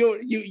like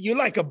you're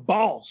like a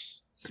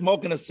boss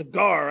smoking a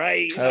cigar,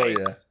 right? Oh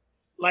yeah.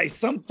 Like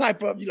some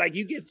type of, like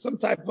you get some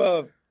type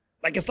of,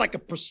 like it's like a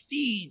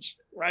prestige,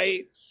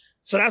 right?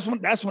 So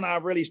that's when I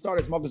really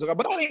started smoking cigar.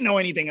 But I didn't know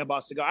anything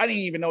about cigar. I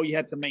didn't even know you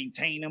had to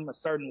maintain them a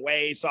certain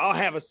way. So I'll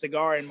have a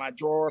cigar in my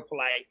drawer for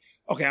like,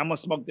 okay, I'm gonna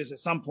smoke this at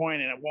some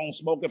point, and I won't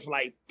smoke it for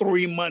like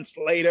 3 months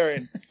later,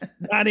 and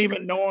not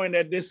even knowing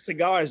that this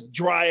cigar is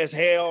dry as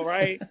hell,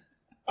 right?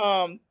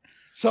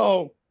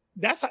 So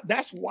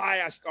that's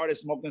why I started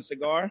smoking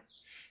cigar.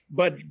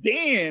 But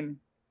then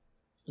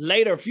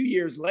later, a few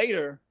years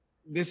later,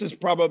 this is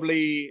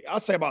probably, I'll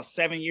say about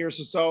 7 years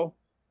or so,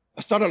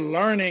 I started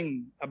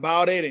learning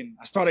about it, and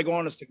I started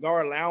going to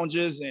cigar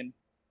lounges. And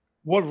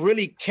what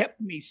really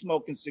kept me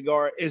smoking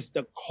cigar is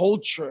the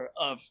culture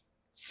of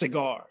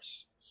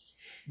cigars.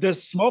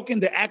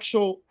 The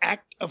actual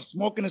act of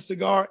smoking a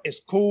cigar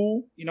is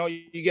cool.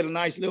 You get a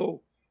nice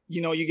little,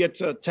 you get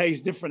to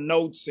taste different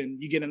notes,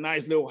 and you get a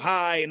nice little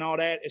high and all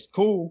that. It's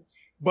cool.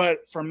 But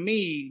for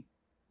me,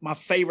 my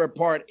favorite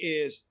part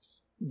is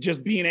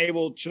just being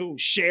able to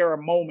share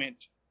a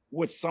moment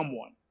with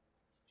someone,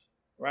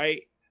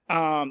 right?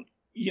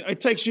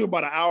 It takes you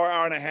about an hour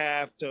and a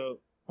half to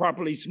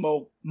properly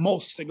smoke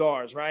most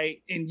cigars,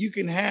 right? And you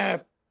can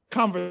have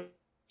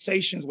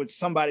conversations with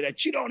somebody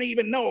that you don't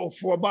even know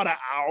for about an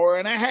hour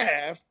and a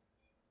half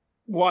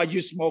while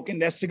you're smoking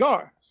that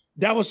cigar.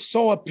 That was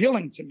so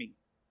appealing to me.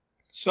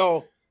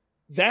 So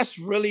that's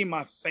really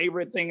my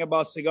favorite thing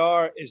about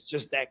cigar, is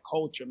just that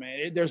culture,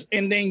 man.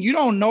 And then you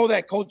don't know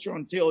that culture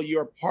until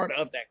you're part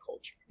of that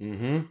culture.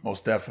 Mm-hmm.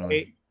 Most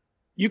definitely.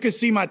 You can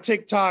see my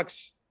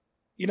TikToks,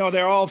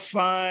 they're all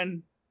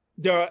fun.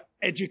 they're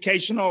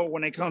educational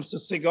when it comes to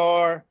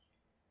cigar,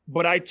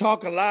 but I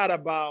talk a lot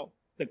about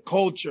the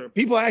culture.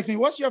 People ask me,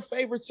 what's your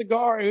favorite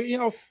cigar? You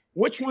know,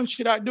 which one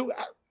should I do?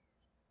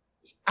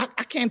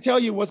 I can't tell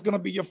you what's going to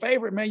be your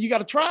favorite, man. You got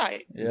to try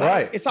it. Yeah.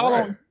 Right. It's all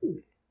on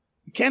you.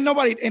 Can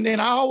nobody, and then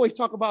I always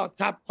talk about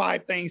top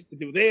 5 things to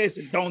do this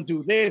and don't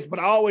do this, but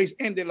I always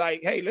end it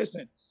like, hey,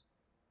 listen,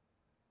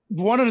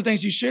 one of the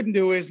things you shouldn't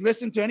do is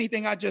listen to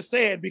anything I just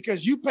said,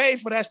 because you pay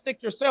for that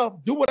stick yourself.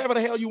 Do whatever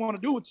the hell you want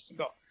to do with the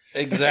cigar.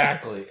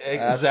 Exactly.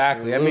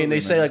 Exactly. I mean, they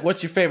say, like,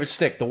 what's your favorite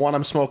stick? The one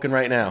I'm smoking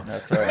right now.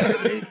 That's right.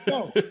 There you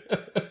go.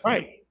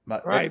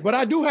 Right. But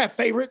I do have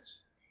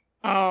favorites.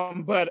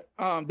 But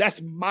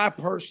that's my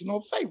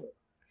personal favorite.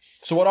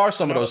 So what are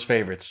some of those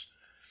favorites?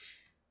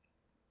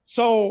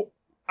 So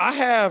I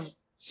have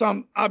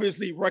some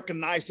obviously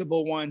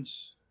recognizable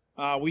ones.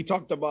 We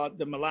talked about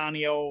the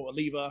Melanio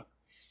Oliva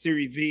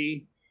Series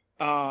V.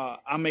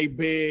 I'm a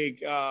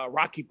big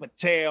Rocky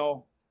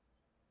Patel.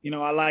 You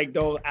know, I like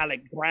those.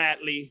 Alec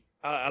Bradley.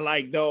 I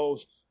like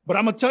those. But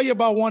I'm gonna tell you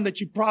about one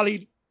that you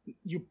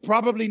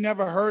probably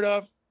never heard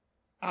of.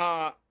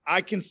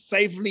 I can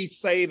safely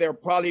say they're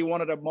probably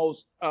one of the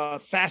most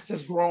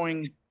fastest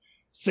growing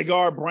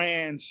cigar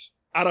brands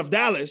out of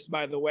Dallas,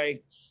 by the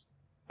way.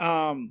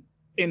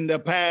 In the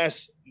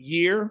past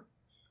year,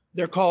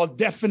 they're called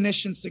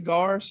Definition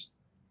Cigars.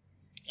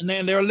 And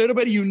then they're a little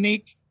bit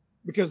unique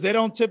because they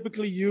don't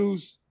typically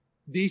use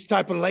these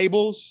type of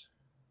labels.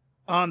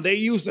 They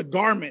use a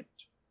garment,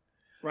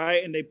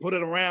 right? And they put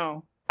it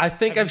around. I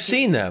think I've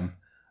seen them.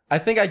 I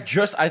think I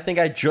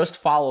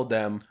just followed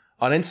them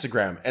on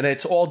Instagram, and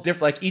it's all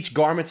different. Like each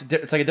garment's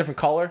it's like a different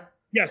color.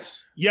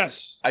 Yes.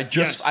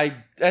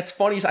 That's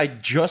funny. I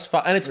just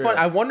and it's fun.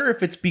 I wonder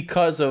if it's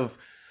because of,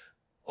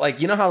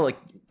 like, you know how like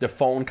the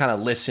phone kind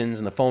of listens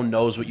and the phone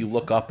knows what you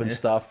look up and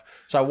stuff.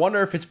 So I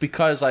wonder if it's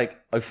because like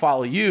I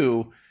follow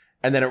you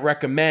and then it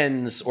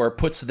recommends or it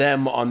puts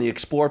them on the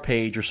explore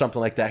page or something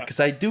like that. Because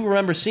I do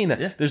remember seeing that.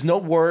 Yeah. There's no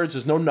words,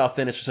 there's no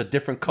nothing. It's just a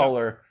different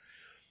color.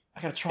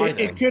 I gotta try that.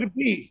 It could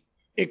be.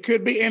 It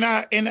could be. And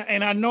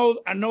I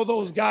know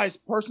those guys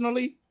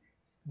personally,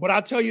 but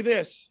I'll tell you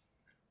this.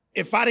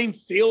 If I didn't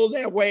feel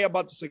that way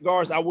about the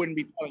cigars, I wouldn't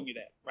be telling you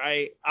that,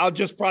 right? I'll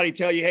just probably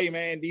tell you, hey,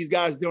 man, these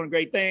guys are doing a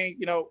great thing,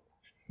 you know.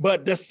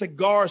 But the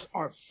cigars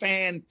are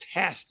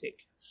fantastic.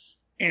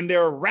 And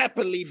they're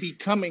rapidly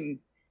becoming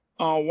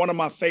one of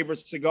my favorite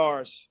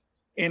cigars.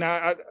 And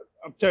I'll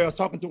tell you, I was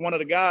talking to one of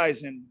the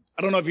guys, and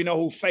I don't know if you know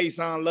who Face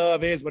on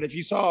Love is, but if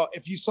you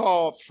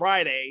saw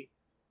Friday,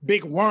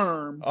 Big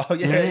Worm. Oh,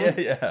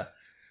 yeah.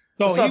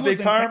 So what's up, Big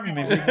Worm? You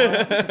mean Big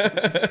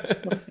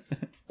Worm?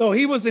 So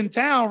he was in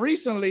town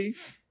recently,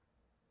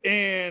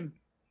 and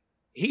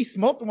he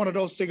smoked one of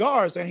those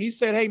cigars, and he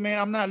said, hey, man,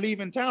 I'm not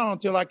leaving town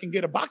until I can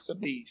get a box of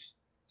these.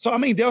 So, I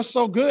mean, they're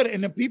so good,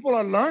 and the people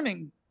are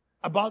learning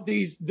about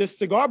this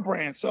cigar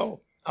brand.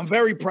 So I'm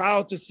very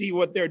proud to see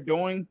what they're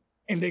doing,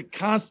 and they're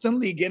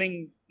constantly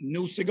getting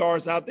new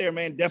cigars out there,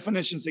 man.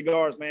 Definition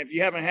cigars, man. If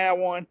you haven't had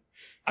one,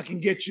 I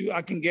can see if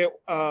I can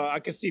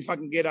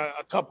get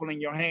a couple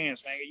in your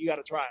hands, man. You got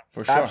to try it.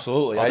 For sure.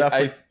 Absolutely.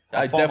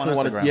 I definitely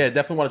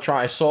want to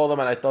try. I saw them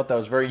and I thought that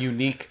was very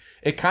unique.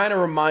 It kind of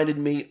reminded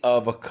me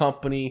of a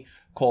company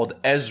called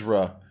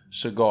Ezra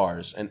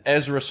Cigars, and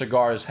Ezra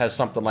Cigars has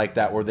something like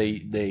that where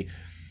they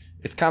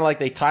it's kind of like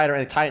they tie it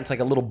into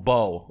like a little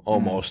bow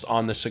almost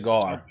on the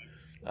cigar,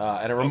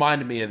 and it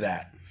reminded me of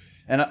that.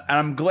 And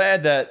I'm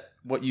glad that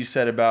what you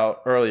said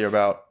about earlier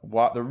about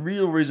the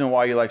real reason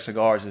why you like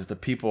cigars is the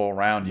people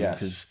around you.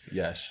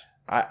 Yes.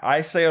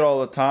 I say it all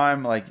the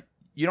time, like,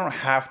 you don't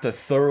have to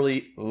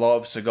thoroughly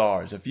love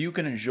cigars. If you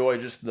can enjoy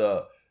just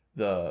the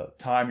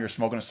time you're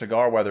smoking a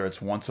cigar, whether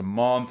it's once a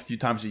month, a few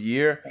times a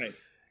year, right,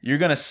 you're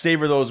going to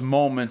savor those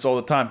moments all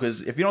the time.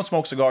 Because if you don't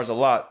smoke cigars a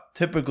lot,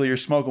 typically you're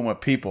smoking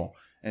with people.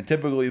 And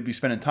typically you'll be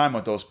spending time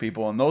with those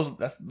people. And those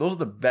are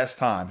the best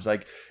times.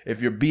 Like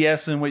if you're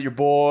BSing with your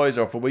boys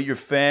or with your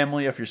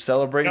family, if you're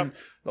celebrating,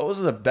 those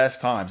are the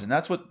best times. And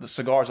that's what the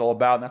cigar is all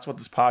about. And that's what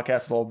this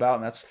podcast is all about.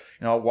 And that's,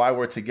 why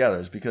we're together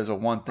is because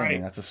of one thing,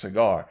 and that's a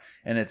cigar.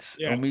 And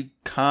and we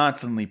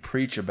constantly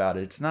preach about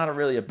it. It's not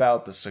really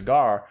about the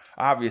cigar.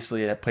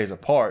 Obviously it plays a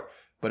part,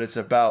 but it's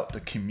about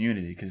the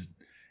community. Because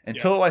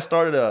until I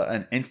started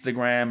an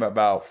Instagram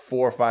about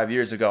 4 or 5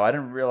 years ago, I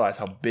didn't realize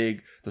how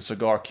big the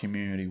cigar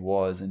community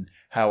was and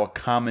how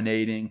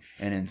accommodating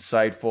and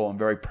insightful and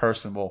very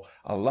personable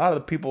a lot of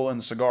the people in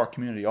the cigar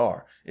community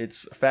are.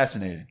 It's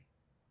fascinating.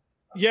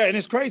 Yeah, and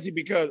it's crazy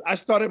because I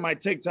started my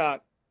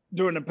TikTok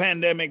during the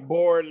pandemic,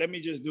 bored. Let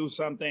me just do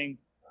something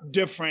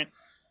different.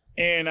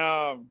 And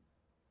I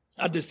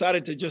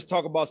decided to just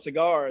talk about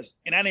cigars,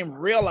 and I didn't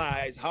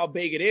realize how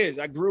big it is.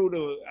 I grew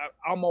to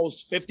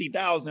almost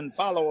 50,000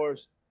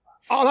 followers.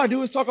 All I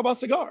do is talk about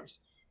cigars,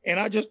 and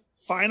I just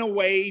find a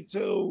way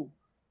to,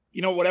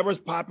 whatever's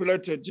popular,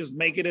 to just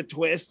make it a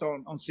twist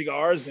on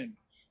cigars. And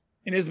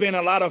it's been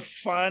a lot of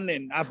fun,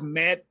 and I've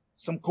met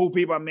some cool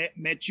people. I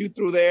met you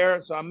through there.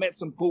 So I met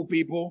some cool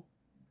people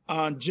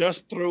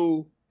just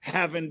through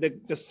having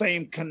the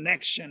same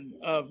connection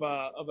of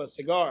a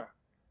cigar.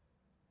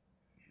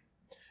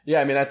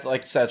 Yeah, I mean, that's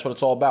like you said, that's what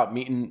it's all about,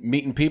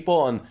 meeting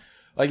people. And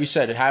like you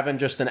said, having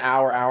just an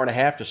hour and a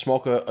half to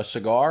smoke a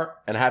cigar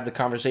and have the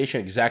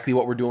conversation, exactly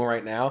what we're doing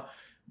right now.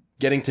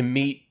 Getting to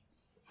meet,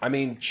 I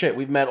mean, shit,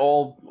 we've met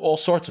all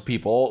sorts of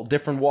people, all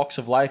different walks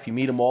of life. You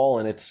meet them all,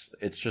 and it's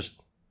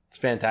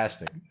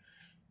fantastic.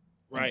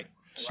 Right.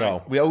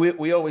 So we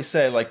always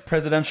say, like,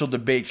 presidential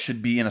debate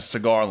should be in a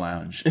cigar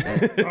lounge,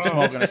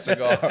 smoking a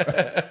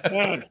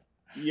cigar.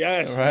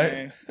 Yes, right.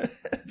 Man.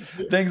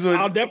 Things would.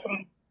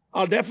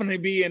 I'll definitely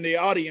be in the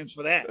audience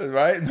for that.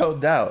 Right? No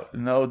doubt.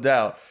 No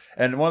doubt.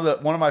 And one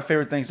of my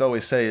favorite things to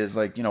always say is,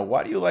 like,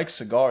 why do you like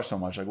cigars so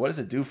much? Like, what does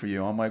it do for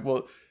you? I'm like,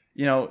 well,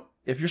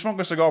 if you're smoking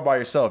a cigar by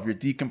yourself, you're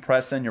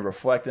decompressing, you're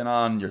reflecting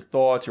on your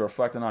thoughts, you're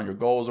reflecting on your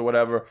goals or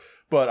whatever.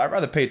 But I'd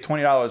rather pay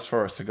 $20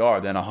 for a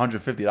cigar than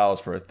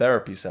 $150 for a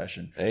therapy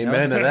session.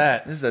 Amen to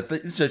that. This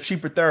is a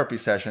cheaper therapy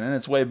session, and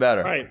it's way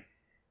better.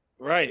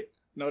 Right.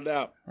 No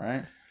doubt.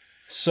 Right.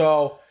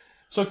 So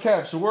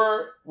Kev, so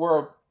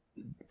we're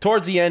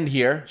towards the end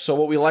here. So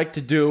what we like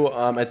to do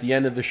at the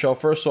end of the show,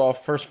 first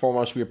and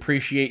foremost, we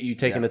appreciate you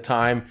taking the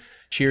time.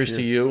 Cheers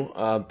to you.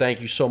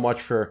 Thank you so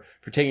much for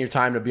taking your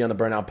time to be on the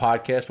Burnout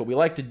Podcast. What we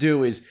like to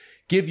do is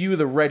give you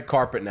the red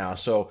carpet now.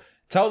 So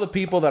tell the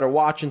people that are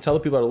watching, tell the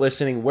people that are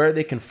listening where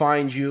they can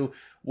find you,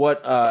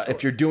 what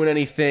if you're doing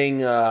anything.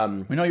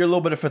 We know you're a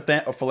little bit of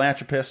a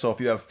philanthropist, so if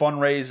you have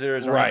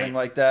fundraisers or anything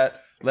like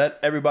that, let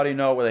everybody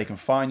know where they can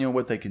find you,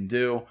 what they can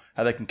do,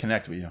 how they can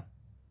connect with you.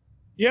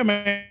 Yeah,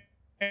 man.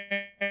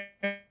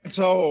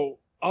 So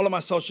all of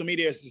my social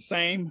media is the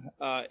same.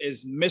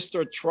 Is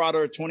Mr.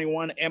 Trotter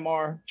 21,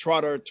 Mr.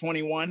 Trotter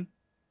 21.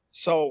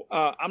 So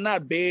I'm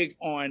not big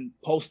on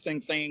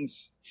posting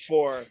things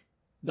for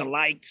the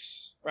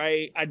likes,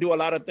 right? I do a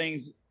lot of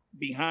things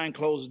behind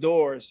closed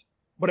doors,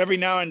 but every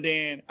now and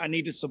then I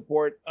need the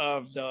support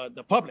of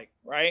the public,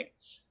 right?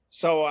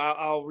 So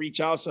I'll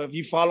reach out. So if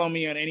you follow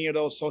me on any of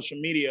those social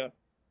media,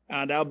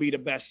 that'll be the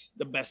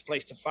best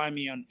place to find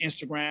me. On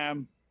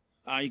Instagram.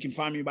 You can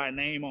find me by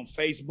name on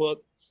Facebook.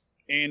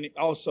 And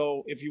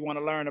also, if you want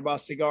to learn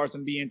about cigars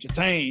and be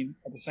entertained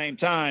at the same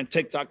time,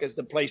 TikTok is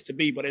the place to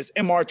be. But it's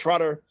Mr.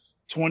 Trotter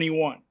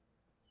 21.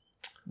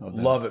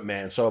 Love it,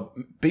 man. So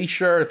be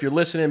sure, if you're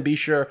listening, be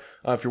sure,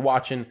 if you're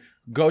watching,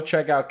 go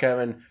check out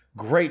Kevin.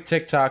 Great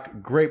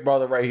TikTok, great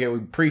brother right here. We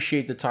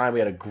appreciate the time. We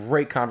had a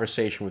great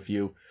conversation with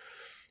you.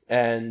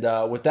 And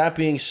with that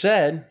being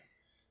said,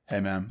 hey,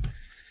 man,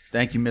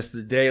 thank you,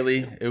 Mr.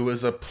 Daley. It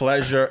was a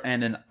pleasure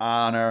and an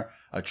honor.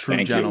 A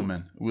true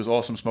gentleman. It was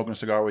awesome smoking a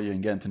cigar with you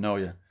and getting to know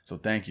you. So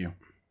thank you.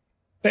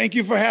 Thank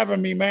you for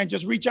having me, man.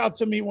 Just reach out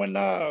to me when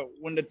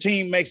the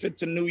team makes it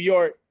to New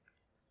York,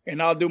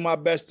 and I'll do my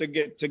best to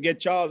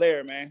get y'all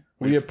there, man.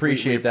 We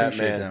appreciate that,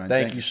 man.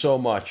 Thank you so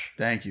much.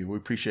 Thank you. We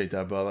appreciate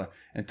that, brother.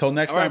 Until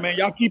next time. All right, man.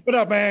 Y'all keep it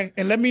up, man,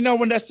 and let me know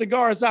when that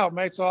cigar is out,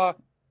 man. So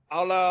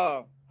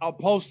I'll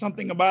post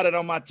something about it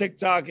on my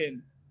TikTok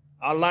and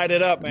I'll light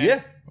it up, man.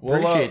 Yeah.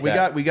 Well,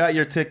 we got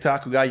your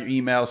TikTok, we got your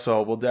email,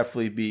 so we'll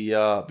definitely be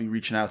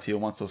reaching out to you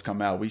once those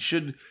come out. We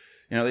should,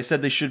 they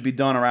said they should be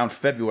done around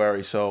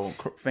February, so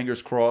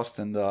fingers crossed,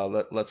 and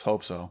let's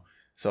hope so.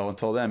 So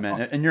until then, man.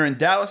 And you're in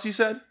Dallas, you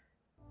said?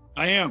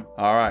 I am.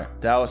 All right.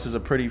 Dallas is a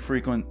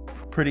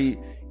pretty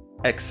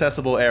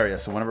accessible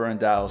area, so whenever we're in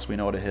Dallas, we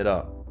know to hit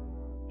up.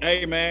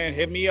 Hey, man,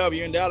 hit me up.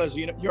 You're in Dallas.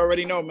 You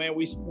already know, man.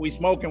 We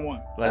smoking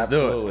one. Let's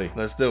do it.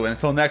 Let's do it. And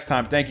until next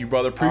time, thank you,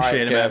 brother.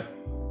 Appreciate it, man.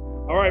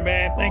 All right,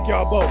 man. Thank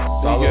y'all both.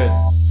 See you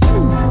good.